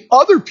forgiving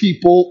other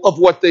people of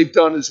what they've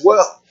done as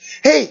well.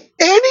 Hey,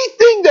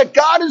 anything that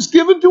God has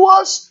given to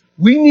us,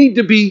 we need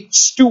to be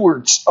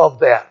stewards of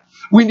that.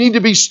 We need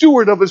to be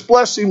steward of His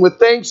blessing with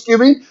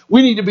thanksgiving.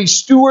 We need to be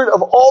steward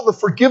of all the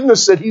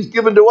forgiveness that He's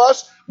given to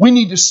us. We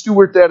need to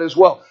steward that as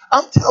well.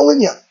 I'm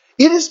telling you,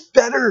 it is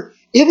better,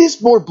 it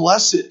is more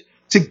blessed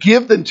to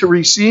give than to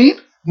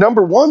receive.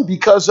 Number one,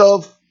 because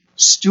of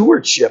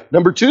stewardship.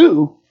 Number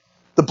two,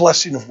 the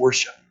blessing of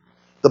worship.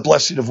 The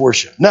blessing of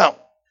worship. Now,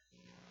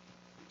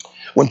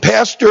 when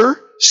Pastor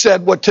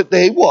said what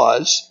today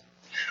was,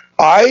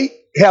 I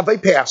have a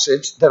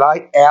passage that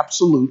I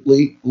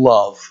absolutely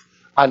love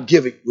on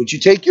giving. Would you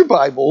take your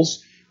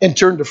Bibles and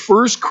turn to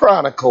 1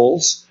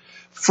 Chronicles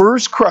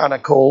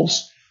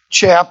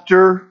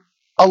chapter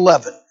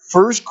 11.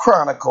 1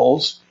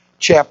 Chronicles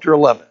chapter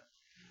 11.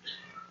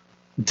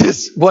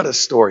 What a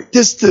story.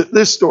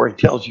 This story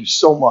tells you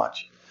so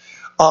much.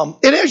 And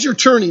as you're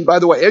turning, by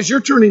the way, as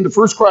you're turning to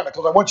 1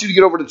 Chronicles, I want you to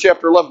get over to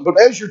chapter 11.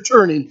 But as you're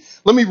turning,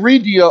 let me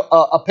read to you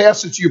a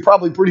passage you're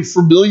probably pretty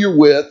familiar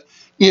with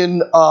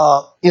in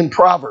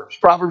Proverbs.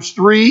 Proverbs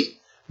 3,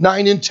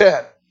 9 and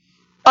 10.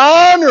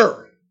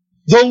 Honor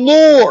the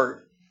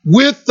Lord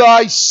with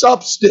thy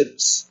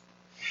substance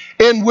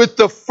and with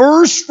the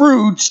first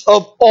fruits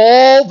of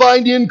all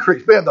thine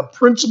increase. Man, the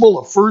principle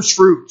of first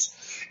fruits.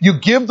 You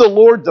give the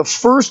Lord the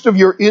first of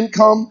your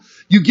income.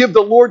 You give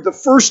the Lord the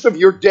first of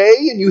your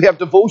day, and you have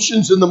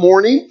devotions in the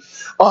morning.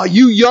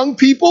 You young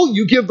people,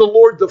 you give the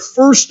Lord the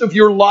first of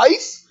your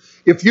life.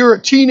 If you're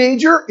a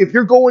teenager, if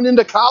you're going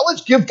into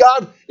college, give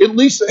God at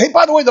least, hey,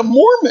 by the way, the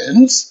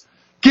Mormons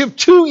give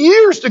 2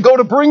 years to go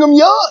to Brigham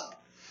Young.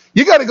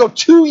 You got to go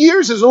 2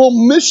 years as a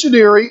little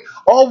missionary,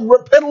 all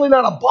pedaling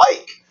on a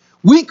bike.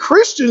 We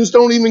Christians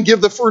don't even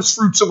give the first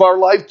fruits of our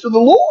life to the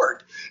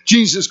Lord,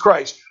 Jesus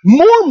Christ.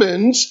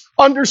 Mormons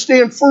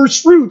understand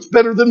first fruits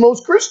better than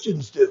most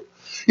Christians do.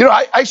 You know,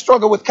 I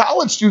struggle with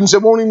college students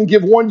that won't even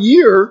give 1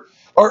 year,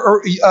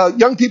 or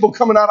young people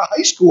coming out of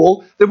high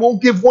school that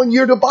won't give 1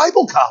 year to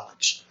Bible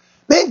college.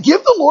 Man,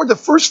 give the Lord the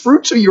first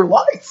fruits of your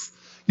life.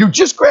 You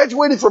just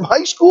graduated from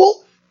high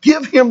school.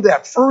 Give him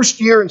that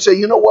first year and say,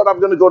 you know what, I'm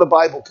going to go to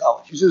Bible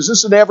college. He says, is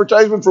this an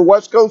advertisement for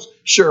West Coast?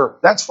 Sure,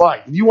 that's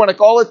fine. If you want to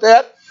call it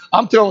that,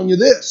 I'm telling you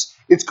this.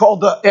 It's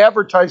called the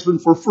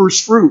advertisement for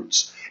first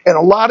fruits. And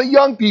a lot of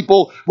young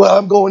people, well,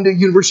 I'm going to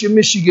University of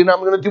Michigan. I'm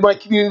going to do my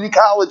community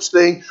college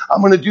thing.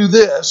 I'm going to do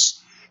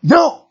this.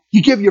 No,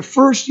 you give your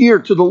first year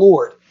to the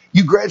Lord.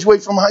 You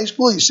graduate from high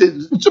school. You say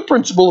it's a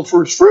principle of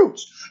first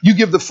fruits. You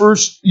give the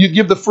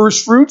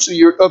first fruits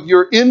of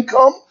your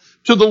income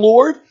to the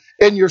Lord,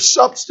 and your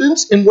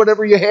substance and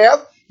whatever you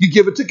have, you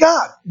give it to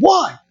God.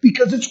 Why?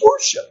 Because it's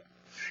worship.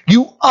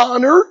 You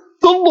honor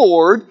the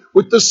Lord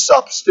with the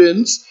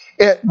substance,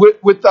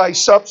 with thy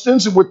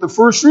substance and with the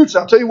first fruits.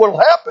 I'll tell you what will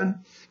happen.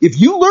 If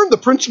you learn the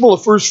principle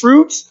of first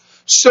fruits,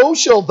 so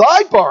shall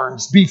thy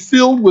barns be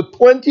filled with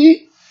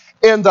plenty,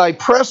 and thy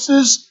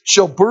presses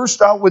shall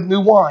burst out with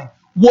new wine.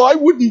 Why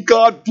wouldn't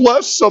God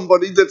bless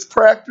somebody that's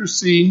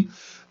practicing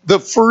the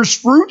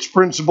first fruits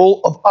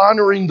principle of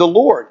honoring the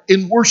Lord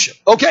in worship?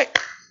 Okay.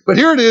 But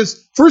here it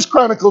is, 1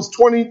 Chronicles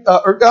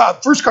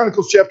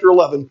chapter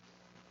 11.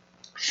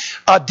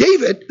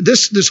 David,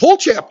 this whole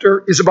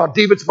chapter is about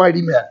David's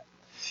mighty men.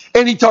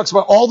 And he talks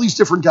about all these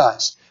different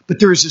guys. But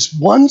there is this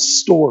one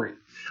story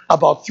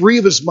about 3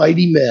 of his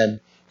mighty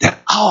men that,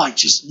 I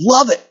just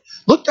love it.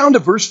 Look down to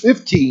verse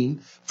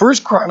 15, 1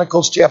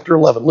 Chronicles chapter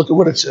 11. Look at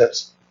what it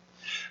says.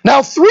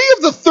 Now 3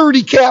 of the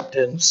 30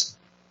 captains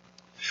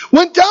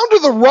went down to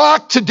the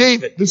rock to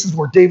David. This is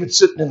where David's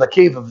sitting in the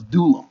cave of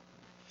Adullam.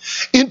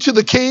 Into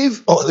the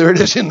cave, there it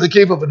is, in the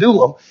cave of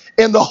Adullam,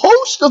 and the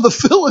host of the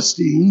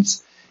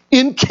Philistines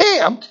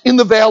encamped in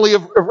the valley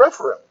of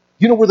Rephaim.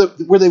 You know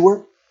where they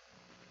were?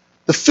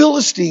 The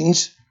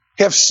Philistines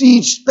have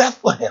sieged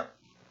Bethlehem.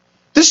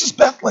 This is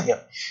Bethlehem.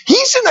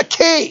 He's in a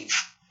cave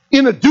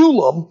in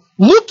Adullam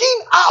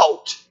looking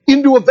out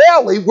into a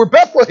valley where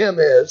Bethlehem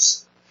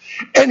is,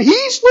 and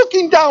he's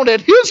looking down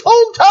at his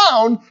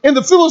hometown, and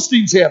the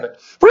Philistines have it.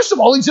 First of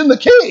all, he's in the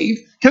cave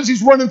because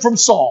he's running from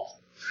Saul.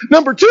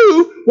 Number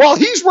 2, while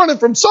he's running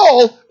from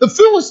Saul, the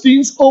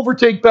Philistines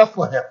overtake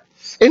Bethlehem.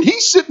 And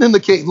he's sitting in the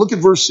cave. Look at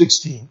verse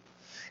 16.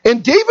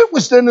 And David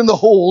was then in the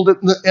hold,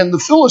 and the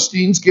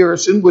Philistines'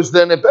 garrison was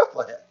then at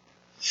Bethlehem.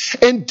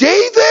 And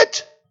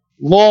David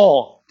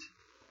longed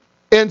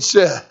and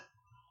said,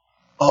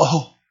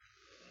 oh,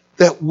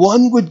 that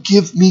one would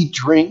give me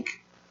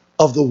drink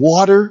of the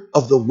water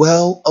of the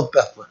well of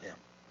Bethlehem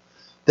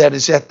that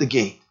is at the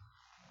gate.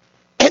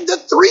 And the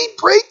 3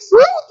 break through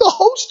the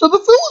host of the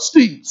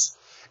Philistines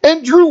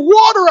and drew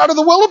water out of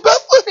the well of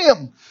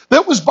Bethlehem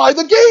that was by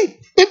the gate,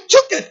 and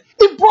took it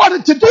and brought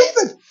it to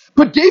David.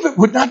 But David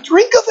would not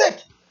drink of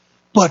it,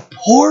 but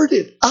poured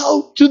it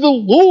out to the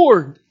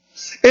Lord,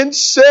 and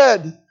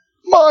said,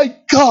 my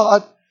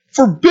God,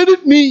 forbid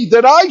it me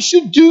that I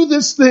should do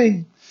this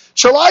thing.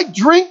 Shall I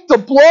drink the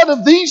blood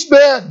of these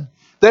men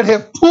that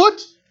have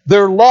put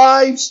their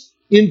lives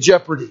in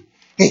jeopardy?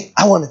 Hey,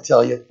 I want to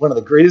tell you, one of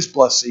the greatest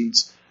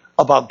blessings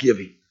about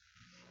giving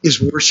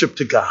is worship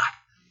to God.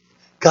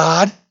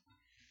 God,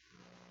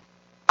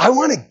 I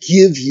want to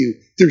give you,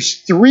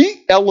 there's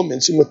 3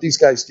 elements in what these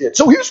guys did.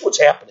 So here's what's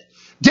happening.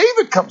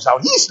 David comes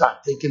out. He's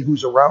not thinking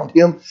who's around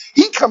him.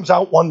 He comes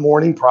out one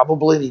morning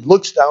probably, and he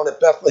looks down at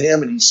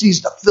Bethlehem, and he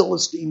sees the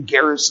Philistine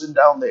garrison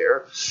down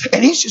there.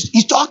 And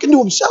he's talking to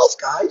himself,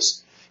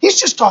 guys. He's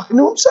just talking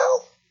to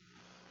himself.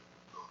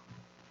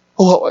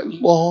 Oh, I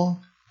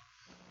long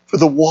for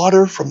the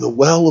water from the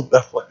well of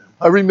Bethlehem.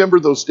 I remember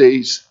those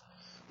days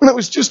when I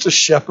was just a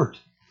shepherd.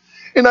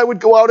 And I would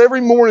go out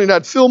every morning.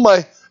 I'd fill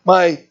my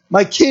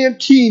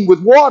canteen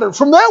with water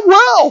from that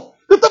well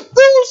that the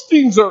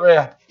Philistines are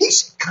at.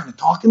 He's kind of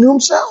talking to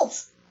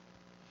himself.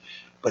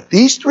 But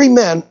these 3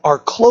 men are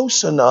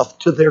close enough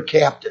to their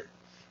captain.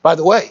 By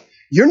the way,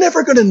 you're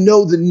never going to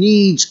know the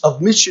needs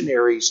of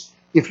missionaries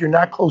if you're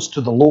not close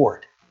to the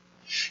Lord.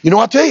 You know,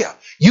 I'll tell you,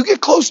 you get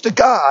close to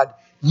God,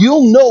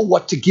 you'll know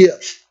what to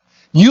give.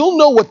 You'll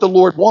know what the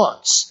Lord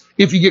wants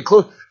if you get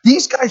close.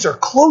 These guys are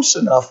close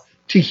enough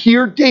to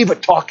hear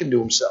David talking to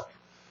himself.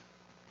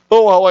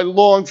 Oh, how I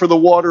long for the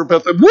water,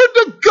 Bethlehem. Would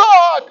to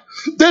God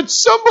that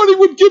somebody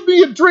would give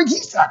me a drink.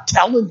 He's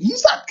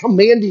not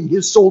commanding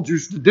his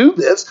soldiers to do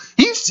this.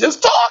 He's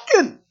just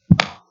talking.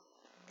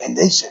 And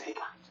they said, hey,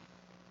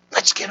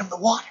 let's get him the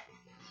water.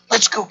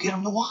 Let's go get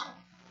him the water.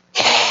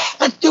 Yeah,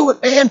 let's do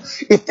it, man.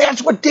 If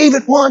that's what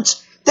David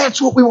wants,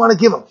 that's what we want to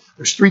give him.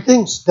 There's 3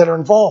 things that are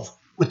involved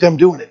with them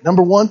doing it.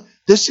 Number 1,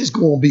 this is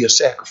going to be a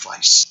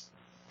sacrifice.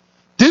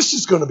 This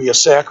is going to be a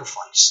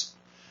sacrifice.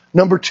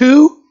 Number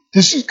 2,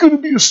 this is going to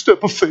be a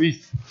step of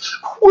faith.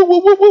 Whoa, whoa,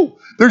 whoa, whoa.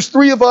 There's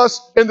 3 of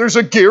us, and there's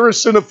a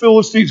garrison of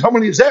Philistines. How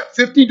many is that?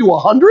 50 to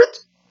 100?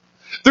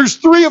 There's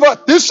 3 of us.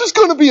 This is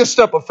going to be a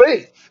step of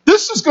faith.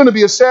 This is going to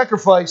be a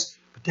sacrifice.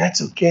 But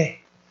that's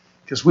okay,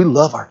 because we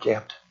love our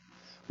captain.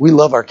 We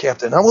love our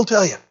captain. I will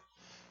tell you,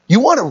 you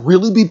want to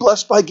really be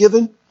blessed by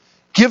giving?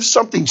 Give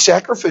something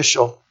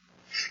sacrificial.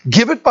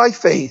 Give it by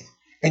faith,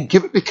 and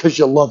give it because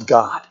you love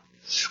God.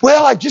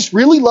 Well, I just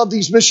really love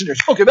these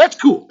missionaries. Okay, that's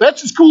cool.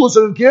 That's as cool as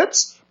it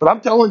gets. But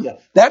I'm telling you,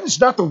 that is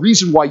not the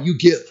reason why you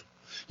give.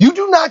 You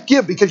do not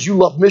give because you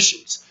love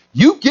missions.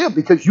 You give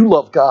because you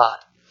love God.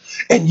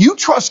 And you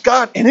trust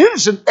God. And it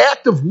is an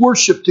act of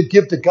worship to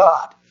give to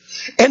God.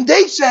 And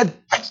they said,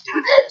 let's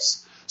do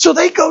this. So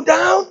they go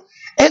down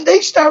and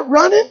they start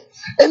running.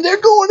 And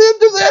they're going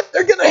into that.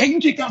 They're going to, hey, you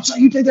take that side,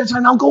 you take that side,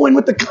 and I'll go in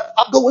with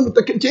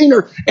the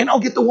container and I'll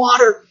get the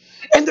water.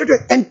 And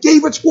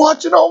David's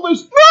watching all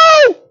this.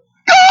 No!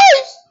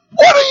 Guys,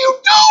 what are you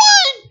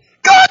doing?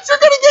 Guys, you're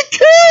going to get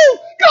killed.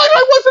 Guys,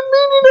 I wasn't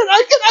meaning it.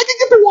 I can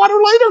get the water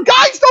later.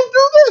 Guys, don't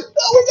do this. No,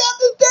 we got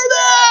to do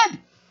that.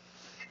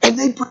 And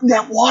they bring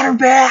that water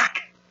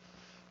back.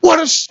 What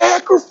a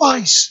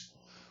sacrifice.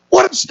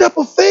 What a step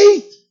of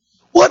faith.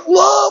 What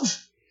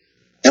love.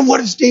 And what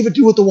does David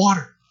do with the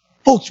water?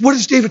 Folks, what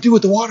does David do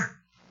with the water?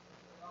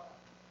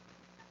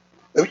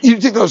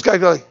 You think those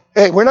guys are like,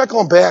 hey, we're not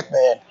going back,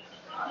 man.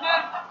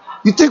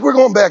 You think we're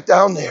going back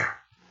down there?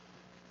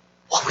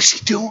 What was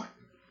he doing?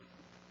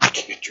 I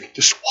can't drink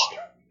this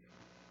water.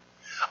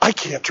 I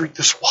can't drink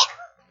this water.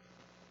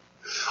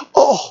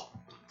 Oh,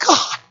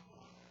 God.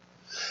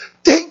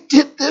 They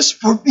did this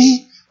for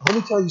me. Let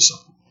me tell you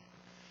something.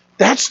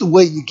 That's the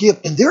way you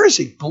give. And there is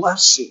a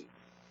blessing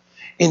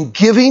in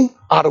giving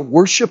out of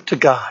worship to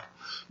God.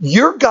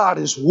 Your God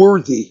is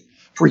worthy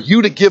for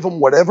you to give him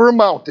whatever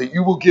amount that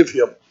you will give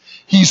him.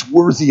 He's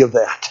worthy of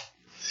that.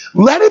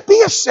 Let it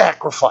be a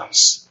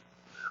sacrifice.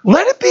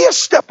 Let it be a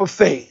step of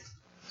faith.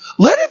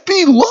 Let it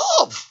be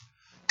love.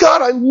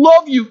 God, I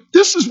love you.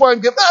 This is why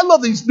I'm giving. I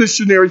love these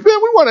missionaries. Man,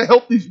 we want to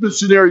help these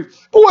missionaries.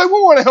 Boy, we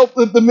want to help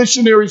the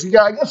missionaries.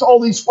 Yeah, I guess all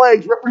these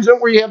flags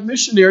represent where you have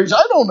missionaries.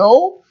 I don't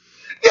know.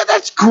 Yeah,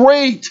 that's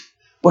great.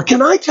 But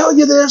can I tell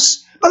you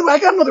this? By the way, I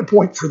got another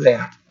point for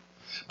that.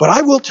 But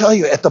I will tell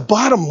you, at the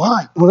bottom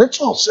line, when it's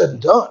all said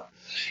and done,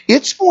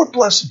 it's more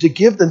blessed to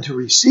give than to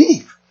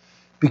receive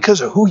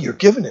because of who you're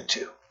giving it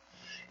to.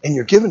 And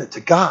you're giving it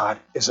to God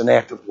as an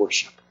act of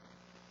worship.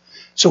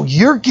 So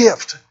your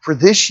gift for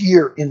this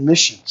year in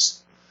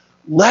missions,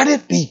 let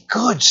it be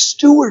good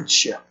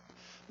stewardship.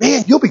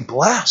 Man, you'll be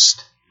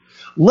blessed.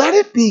 Let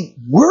it be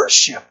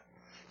worship.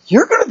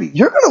 You're going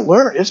to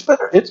learn. It's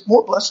better. It's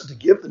more blessed to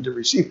give than to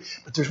receive.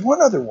 But there's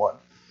one other one.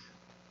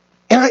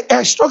 And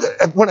I struggled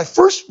when I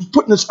first was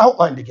putting this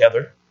outline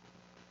together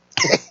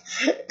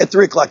at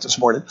 3 o'clock this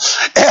morning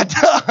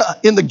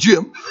in the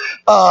gym,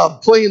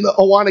 playing the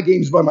Awana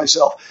games by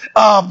myself.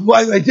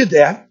 While I did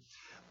that,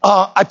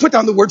 I put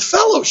down the word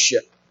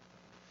fellowship.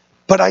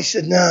 But I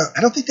said, no,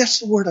 I don't think that's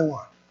the word I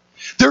want.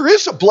 There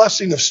is a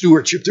blessing of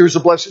stewardship. There is a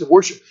blessing of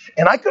worship.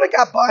 And I could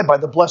have got by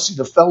the blessing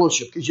of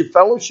fellowship because you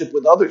fellowship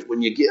with others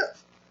when you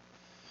give.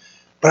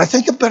 But I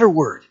think a better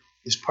word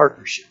is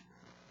partnership.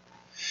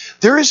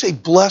 There is a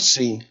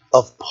blessing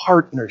of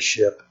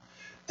partnership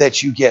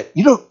that you get.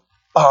 You know,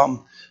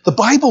 the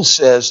Bible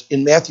says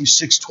in Matthew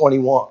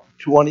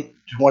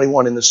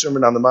 6:21 in the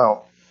Sermon on the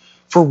Mount,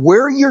 for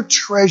where your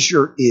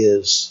treasure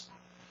is,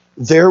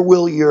 there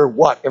will your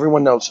what?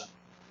 Everyone knows it.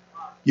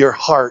 Your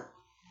heart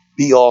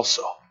be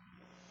also.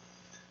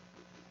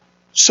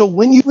 So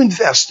when you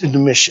invest in the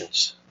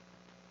missions,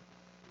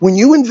 when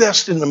you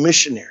invest in a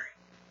missionary,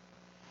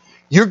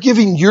 you're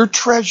giving your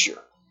treasure.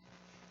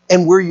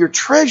 And where your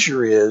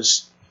treasure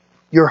is,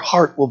 your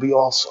heart will be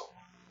also.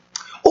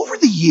 Over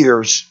the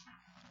years,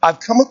 I've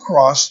come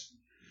across,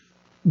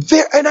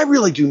 and I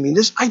really do mean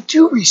this, I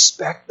do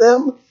respect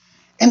them.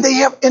 And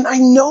I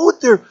know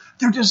their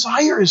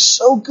desire is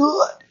so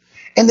good.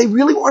 And they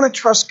really want to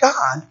trust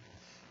God.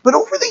 But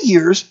over the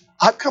years,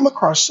 I've come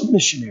across some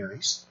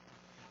missionaries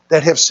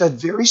that have said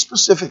very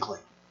specifically,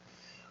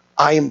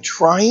 I am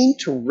trying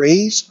to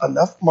raise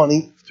enough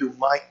money through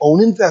my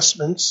own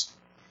investments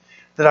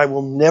that I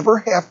will never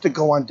have to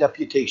go on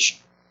deputation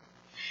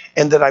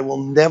and that I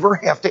will never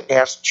have to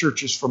ask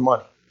churches for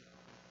money.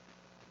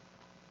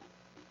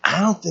 I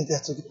don't think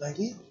that's a good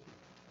idea.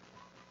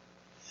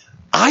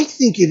 I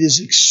think it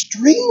is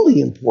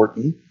extremely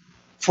important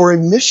for a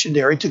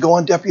missionary to go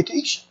on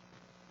deputation.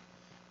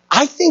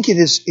 I think it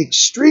is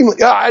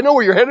extremely, I know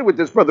where you're headed with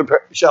this, Brother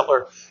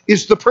Shetler,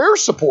 is the prayer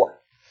support.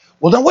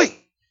 Well, now wait.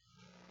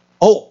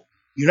 Oh,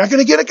 you're not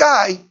going to get a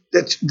guy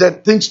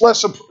that thinks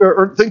less of,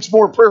 or thinks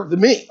more of prayer than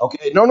me.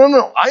 Okay,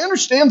 no. I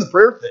understand the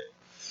prayer thing.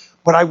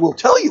 But I will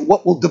tell you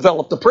what will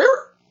develop the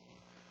prayer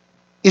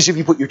is if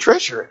you put your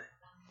treasure in it.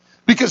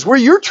 Because where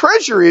your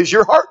treasure is,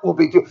 your heart will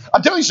be too.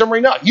 I'll tell you something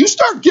right now. You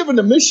start giving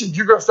to missions,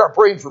 you're going to start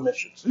praying for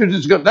missions.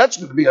 That's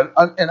going to be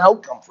an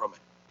outcome from it.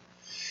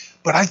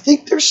 But I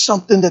think there's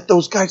something that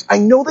those guys, I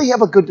know they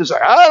have a good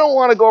desire. I don't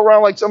want to go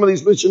around like some of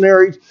these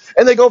missionaries,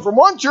 and they go from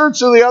one church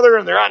to the other,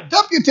 and they're on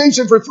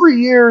deputation for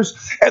 3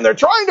 years, and they're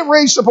trying to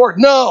raise support.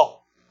 No.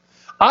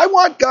 I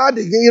want God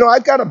to,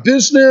 I've got a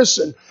business,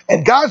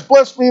 and God's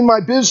blessed me in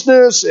my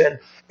business, and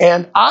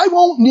I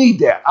won't need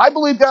that. I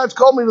believe God's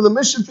called me to the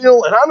mission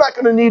field, and I'm not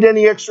going to need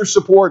any extra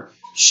support.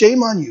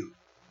 Shame on you.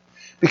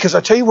 Because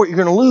I tell you what you're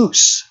going to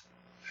lose.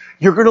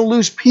 You're going to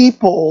lose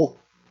people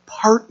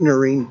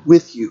partnering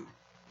with you.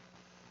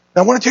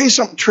 Now, I want to tell you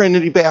something,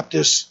 Trinity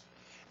Baptist.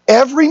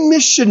 Every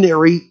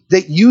missionary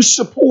that you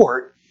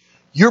support,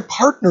 you're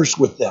partners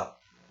with them.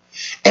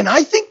 And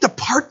I think the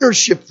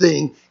partnership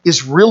thing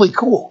is really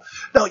cool.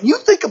 Now, you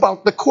think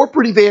about the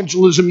corporate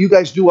evangelism you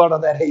guys do out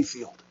on that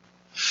hayfield.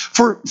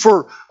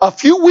 For a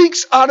few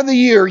weeks out of the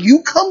year,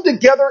 you come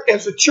together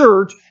as a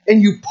church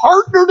and you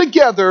partner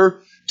together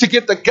to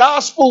get the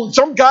gospel.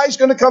 Some guy's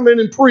going to come in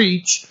and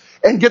preach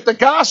and get the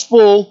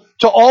gospel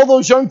to all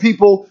those young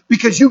people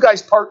because you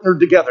guys partnered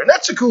together. And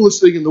that's the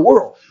coolest thing in the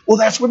world. Well,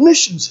 that's what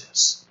missions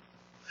is.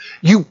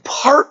 You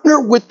partner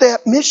with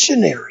that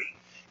missionary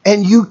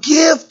and you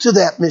give to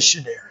that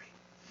missionary.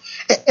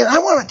 And I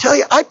want to tell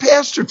you, I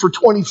pastored for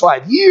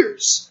 25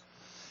 years.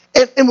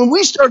 And when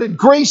we started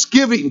grace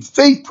giving,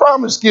 faith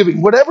promise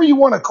giving, whatever you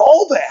want to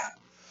call that,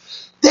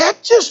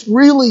 that just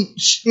really,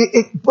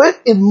 it went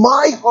in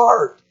my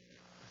heart.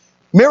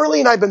 Marilee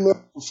and I have been married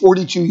for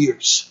 42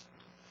 years.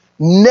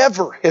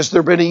 Never has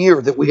there been a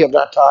year that we have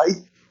not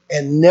tithed,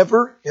 and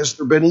never has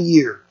there been a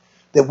year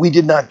that we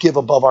did not give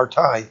above our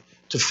tithe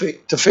to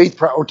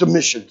faith or to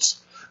missions.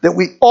 That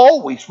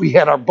we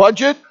had our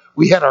budget,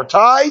 we had our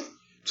tithe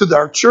to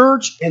our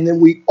church, and then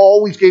we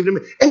always gave them.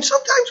 And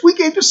sometimes we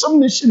gave to some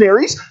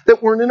missionaries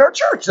that weren't in our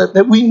church,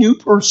 that we knew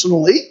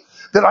personally,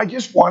 that I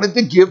just wanted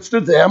to give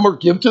to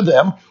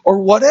them or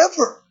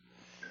whatever.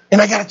 And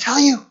I got to tell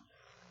you,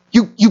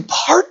 you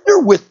partner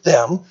with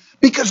them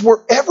because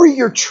wherever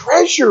your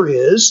treasure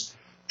is,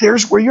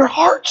 there's where your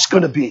heart's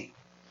going to be.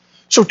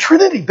 So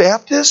Trinity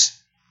Baptist,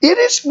 it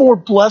is more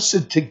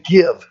blessed to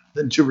give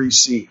than to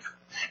receive.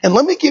 And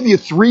let me give you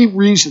 3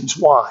 reasons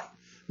why.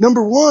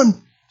 Number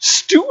 1,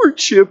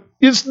 stewardship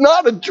is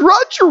not a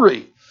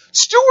drudgery.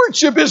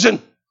 Stewardship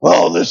isn't,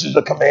 this is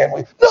a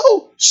command.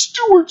 No,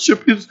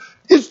 stewardship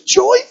is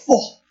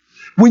joyful.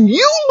 When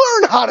you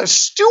learn how to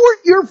steward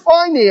your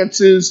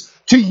finances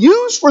to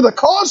use for the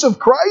cause of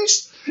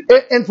Christ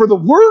and for the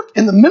work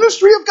and the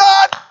ministry of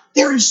God,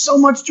 there is so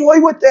much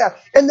joy with that.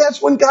 And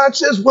that's when God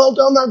says, well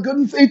done, thou good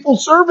and faithful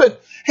servant.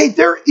 Hey,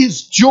 there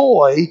is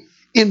joy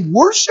in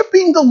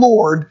worshiping the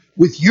Lord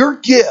with your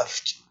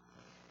gift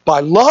by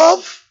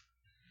love,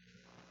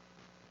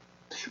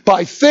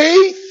 by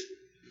faith.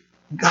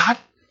 God,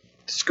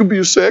 this could be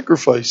a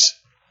sacrifice.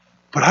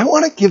 But I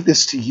want to give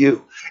this to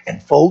you.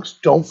 And folks,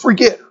 don't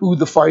forget who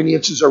the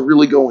finances are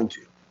really going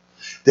to.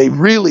 They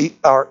really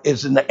are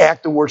as an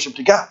act of worship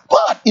to God.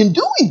 But in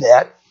doing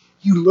that,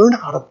 you learn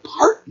how to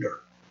partner.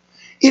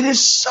 It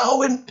is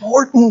so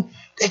important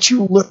that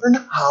you learn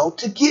how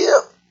to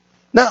give.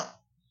 Now,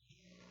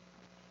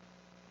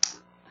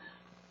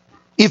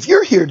 if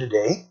you're here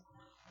today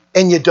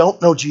and you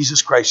don't know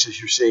Jesus Christ as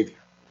your Savior,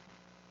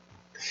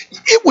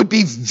 it would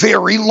be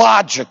very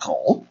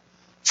logical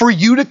for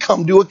you to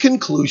come to a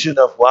conclusion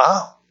of,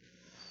 wow,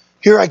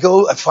 here I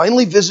go, I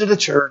finally visit a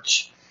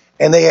church,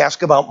 and they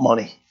ask about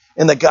money.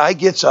 And the guy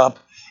gets up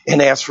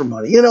and asks for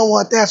money. You know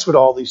what? That's what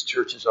all these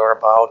churches are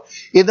about.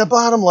 In the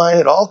bottom line,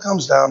 it all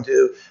comes down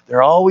to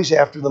they're always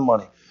after the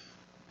money.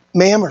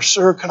 Ma'am or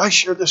sir, can I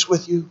share this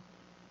with you?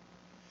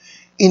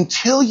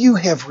 Until you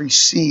have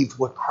received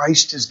what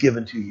Christ has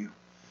given to you,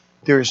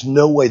 there is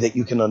no way that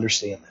you can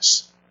understand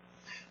this.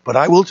 But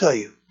I will tell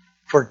you,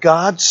 for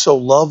God so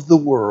loved the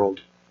world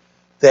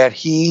that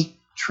he,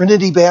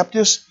 Trinity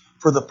Baptist,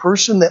 for the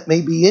person that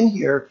may be in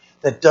here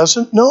that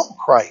doesn't know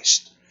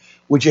Christ,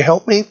 would you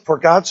help me? For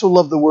God so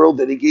loved the world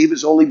that he gave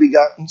his only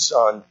begotten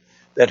Son,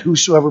 that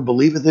whosoever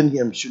believeth in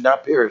him should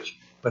not perish,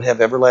 but have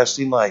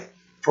everlasting life.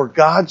 For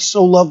God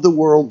so loved the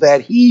world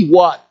that he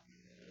what?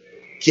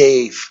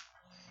 Gave.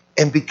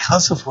 And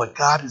because of what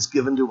God has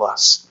given to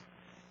us,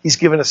 he's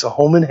given us a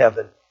home in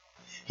heaven.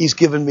 He's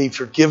given me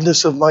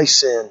forgiveness of my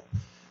sin.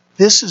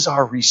 This is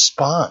our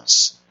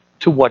response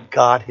to what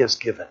God has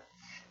given.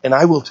 And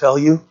I will tell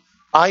you,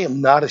 I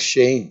am not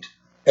ashamed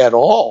at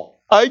all.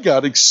 I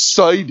got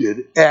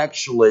excited,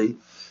 actually,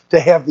 to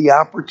have the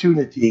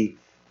opportunity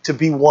to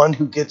be one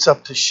who gets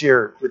up to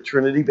share with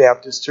Trinity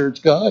Baptist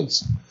Church.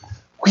 Guys,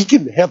 we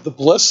can have the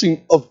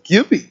blessing of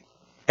giving.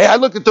 Hey, I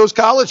look at those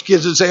college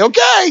kids and say,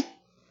 okay,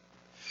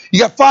 you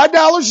got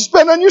 $5 to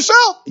spend on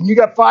yourself, and you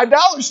got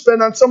 $5 to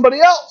spend on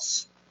somebody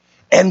else.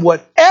 And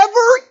whatever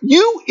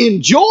you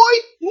enjoy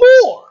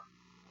more,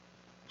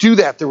 Do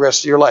that the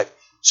rest of your life.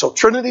 So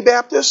Trinity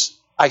Baptist,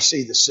 I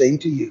say the same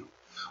to you.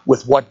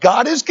 With what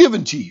God has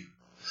given to you,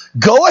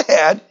 go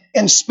ahead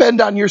and spend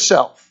on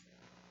yourself.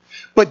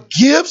 But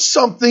give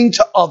something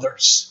to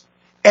others.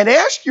 And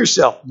ask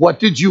yourself, what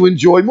did you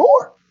enjoy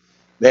more?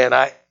 Man,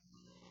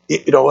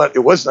 you know what? It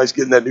was nice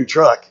getting that new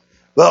truck.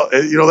 Well,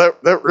 you know,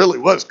 that really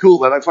was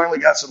cool. And I finally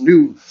got some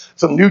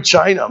new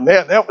china.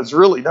 Man, that was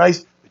really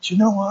nice. But you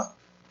know what?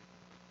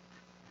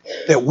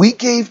 That we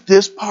gave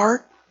this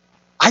part,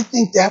 I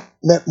think that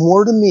meant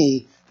more to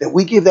me, that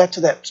we gave that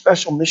to that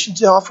special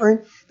missions offering,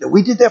 that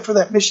we did that for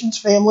that missions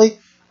family.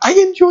 I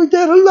enjoyed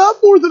that a lot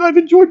more than I've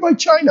enjoyed my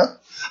china.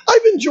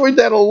 I've enjoyed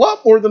that a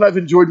lot more than I've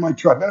enjoyed my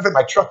truck. Matter of fact,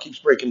 my truck keeps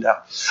breaking down.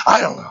 I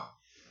don't know.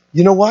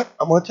 You know what?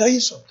 I'm going to tell you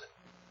something.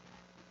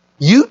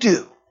 You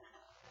do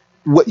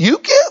what you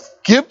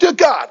give to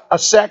God, a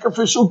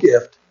sacrificial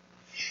gift,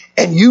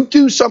 and you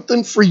do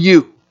something for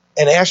you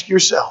and ask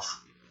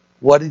yourself,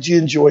 what did you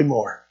enjoy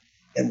more?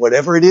 And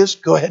whatever it is,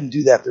 go ahead and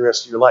do that the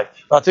rest of your life.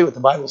 But I'll tell you what the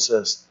Bible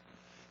says.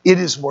 It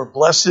is more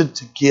blessed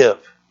to give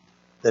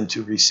than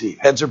to receive.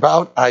 Heads are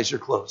bowed, eyes are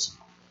closed.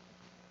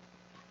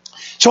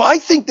 So I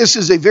think this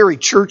is a very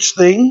church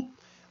thing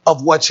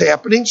of what's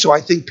happening. So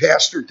I think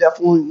Pastor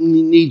definitely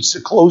needs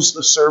to close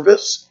the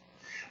service.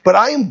 But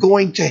I am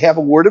going to have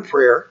a word of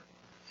prayer.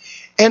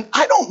 And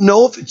I don't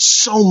know if it's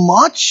so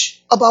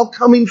much about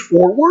coming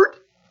forward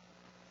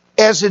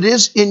as it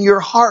is in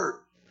your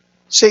heart,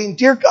 saying,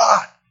 Dear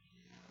God,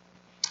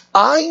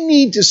 I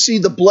need to see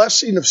the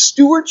blessing of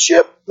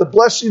stewardship, the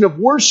blessing of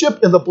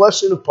worship, and the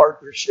blessing of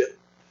partnership.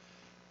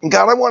 And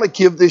God, I want to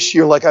give this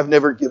year like I've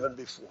never given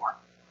before.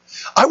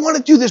 I want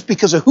to do this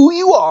because of who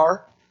you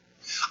are.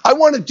 I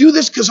want to do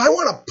this because I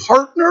want to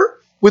partner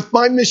with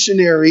my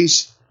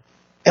missionaries.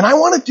 And I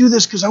want to do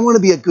this because I want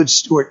to be a good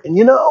steward. And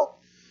you know,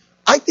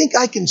 I think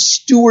I can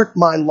steward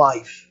my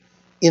life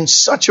in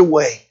such a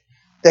way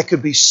that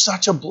could be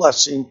such a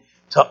blessing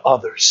to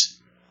others.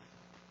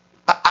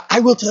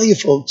 I will tell you,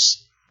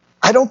 folks,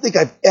 I don't think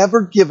I've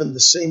ever given the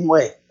same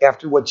way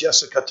after what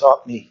Jessica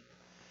taught me.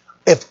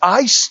 If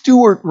I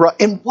steward right,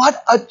 and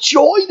what a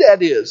joy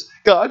that is.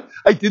 God,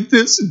 I did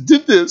this,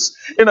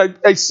 and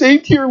I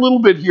saved here a little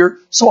bit here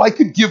so I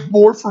could give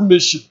more for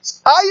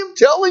missions. I am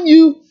telling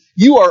you,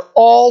 you are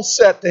all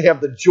set to have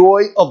the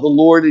joy of the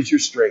Lord as your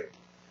strength.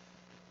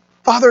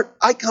 Father,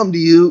 I come to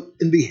you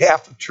in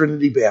behalf of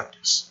Trinity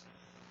Baptist.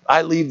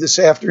 I leave this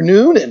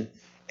afternoon,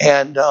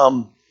 and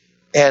I'm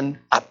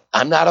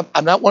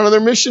not one of their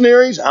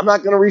missionaries. I'm not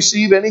going to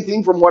receive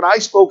anything from what I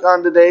spoke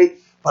on today.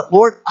 But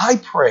Lord, I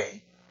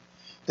pray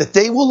that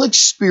they will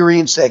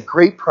experience that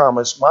great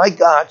promise. My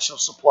God shall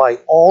supply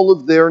all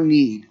of their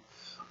need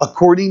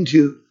according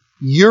to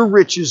your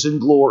riches and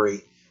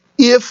glory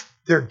if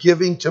they're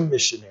giving to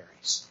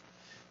missionaries.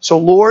 So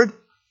Lord,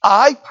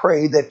 I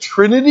pray that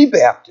Trinity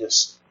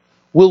Baptist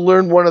will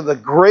learn one of the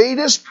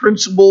greatest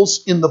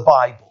principles in the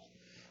Bible.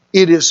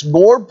 It is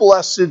more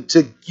blessed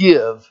to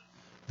give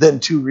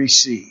than to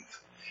receive.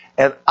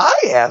 And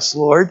I ask,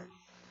 Lord,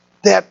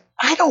 that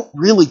I don't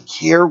really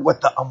care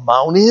what the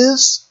amount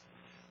is,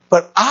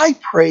 but I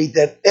pray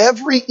that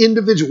every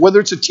individual, whether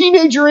it's a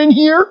teenager in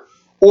here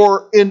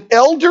or an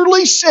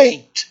elderly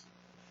saint,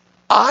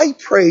 I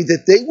pray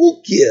that they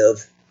will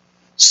give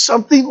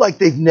something like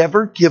they've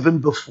never given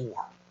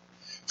before.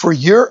 For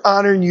your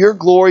honor and your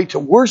glory, to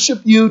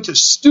worship you, to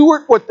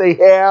steward what they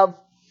have,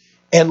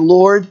 and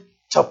Lord,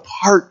 to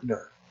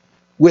partner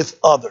with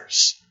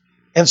others.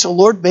 And so,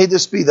 Lord, may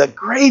this be the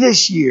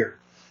greatest year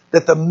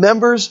that the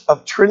members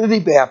of Trinity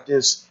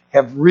Baptist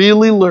have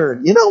really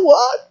learned. You know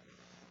what?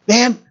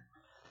 Man,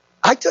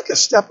 I took a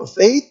step of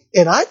faith,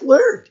 and I've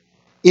learned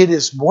it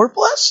is more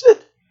blessed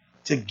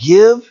to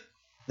give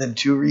than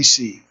to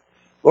receive.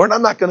 Lord,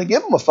 I'm not going to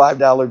give them a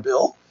 $5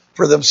 bill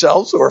for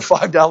themselves or a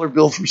 $5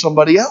 bill for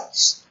somebody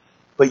else.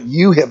 But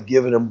you have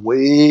given them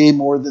way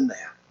more than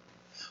that.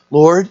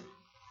 Lord,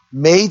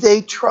 may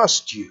they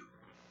trust you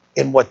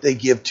in what they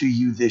give to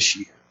you this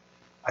year.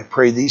 I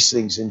pray these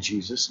things in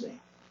Jesus' name.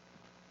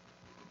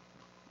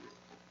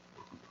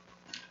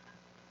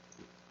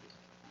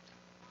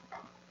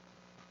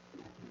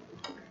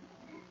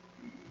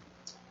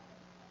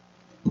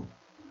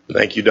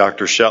 Thank you,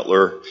 Dr.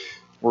 Shetler.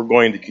 We're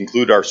going to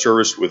conclude our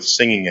service with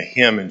singing a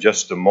hymn in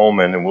just a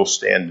moment, and we'll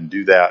stand and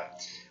do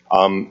that.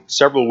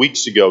 Several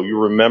weeks ago,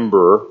 you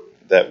remember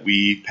that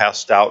we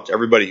passed out to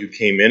everybody who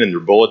came in their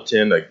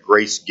bulletin a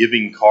grace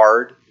giving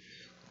card.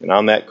 And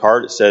on that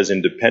card, it says,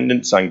 in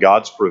dependence on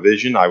God's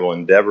provision, I will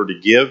endeavor to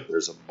give.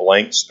 There's a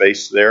blank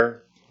space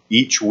there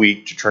each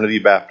week to Trinity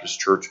Baptist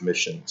Church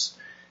Missions.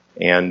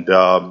 And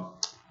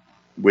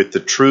with the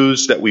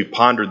truths that we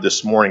pondered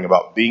this morning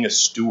about being a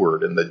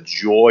steward and the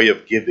joy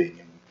of giving,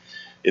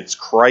 it's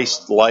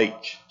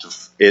Christ-like.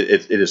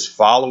 It is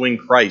following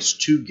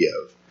Christ to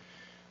give.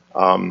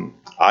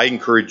 I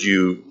encourage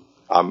you,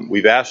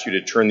 we've asked you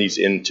to turn these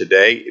in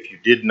today. If you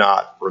did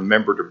not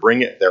remember to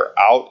bring it, they're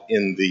out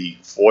in the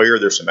foyer.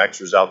 There's some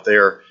extras out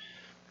there.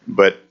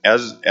 But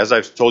as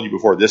I've told you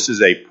before, this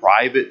is a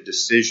private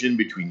decision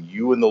between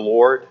you and the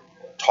Lord.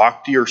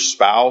 Talk to your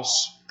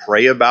spouse.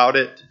 pray about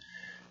it,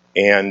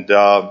 and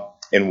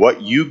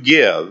what you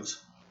give,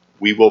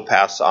 we will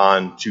pass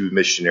on to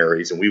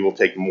missionaries, and we will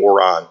take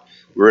more on.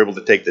 We were able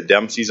to take the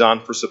Dempseys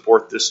on for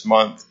support this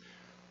month.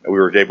 We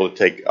were able to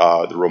take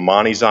the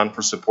Romanis on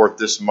for support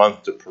this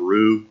month to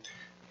Peru.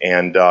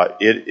 And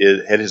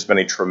it has been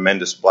a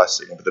tremendous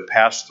blessing. Over the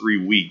past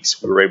 3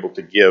 weeks, we were able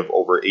to give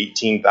over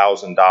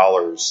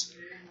 $18,000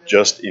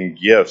 just in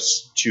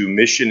gifts to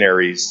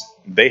missionaries.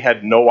 They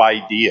had no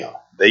idea.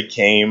 They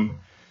came.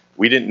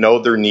 We didn't know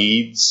their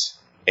needs.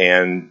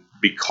 And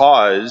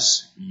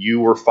because you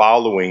were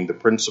following the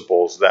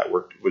principles that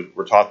were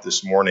taught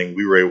this morning,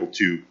 we were able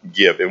to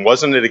give. And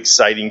wasn't it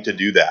exciting to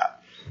do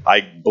that?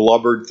 I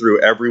blubbered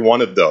through every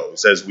one of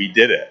those as we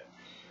did it.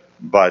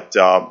 But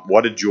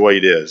what a joy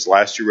it is.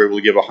 Last year we were able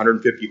to give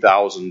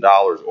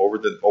 $150,000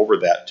 over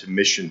that to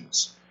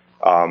missions.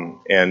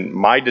 And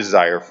my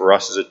desire for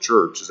us as a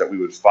church is that we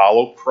would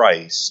follow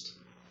Christ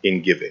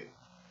in giving.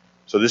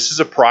 So this is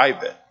a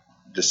private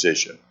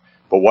decision.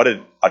 But what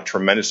a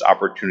tremendous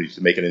opportunity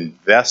to make an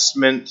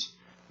investment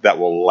that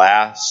will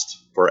last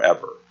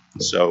forever.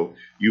 So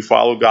you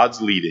follow God's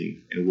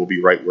leading, and we'll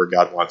be right where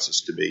God wants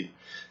us to be.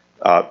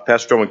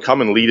 Pastor Owen,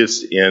 come and lead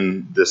us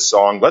in this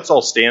song. Let's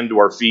all stand to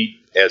our feet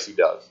as he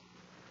does.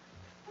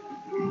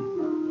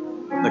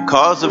 The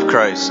cause of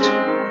Christ.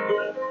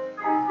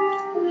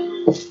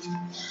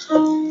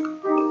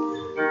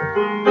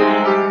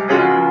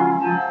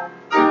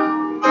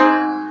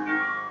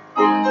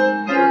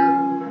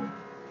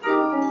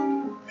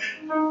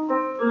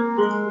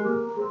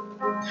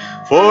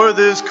 For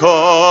this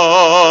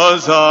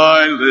cause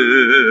I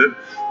live,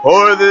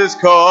 for this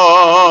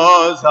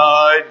cause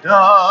I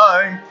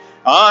die,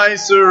 I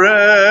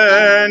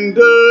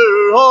surrender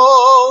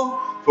all.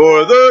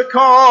 For the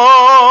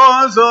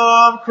cause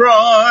of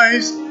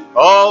Christ,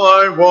 all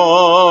I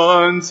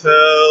once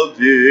held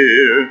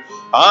dear,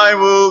 I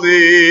will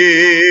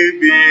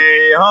leave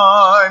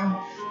behind.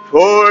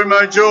 For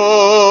my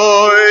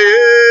joy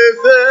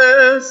is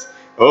this,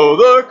 oh,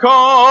 the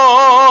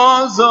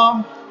cause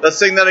of... Let's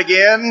sing that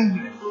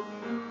again.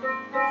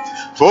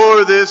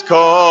 For this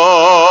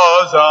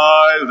cause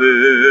I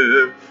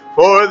live,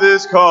 for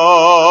this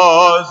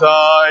cause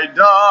I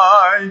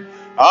die,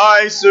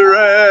 I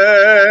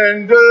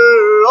surrender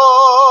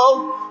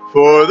all.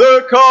 For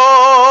the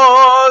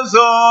cause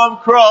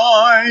of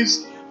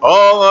Christ,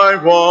 all I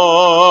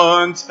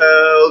once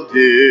held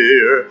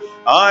dear,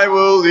 I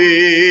will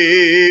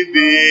leave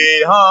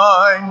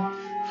behind.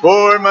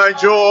 For my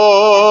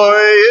joy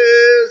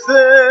is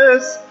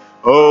this,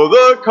 oh,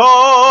 the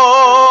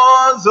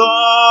cause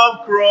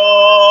of Christ.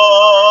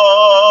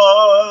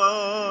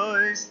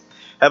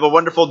 Have a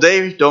wonderful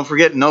day. Don't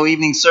forget, no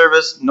evening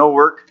service, no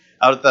work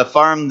out at the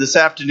farm this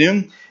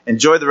afternoon.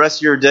 Enjoy the rest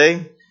of your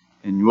day,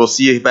 and we'll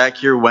see you back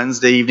here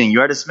Wednesday evening.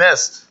 You are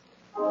dismissed.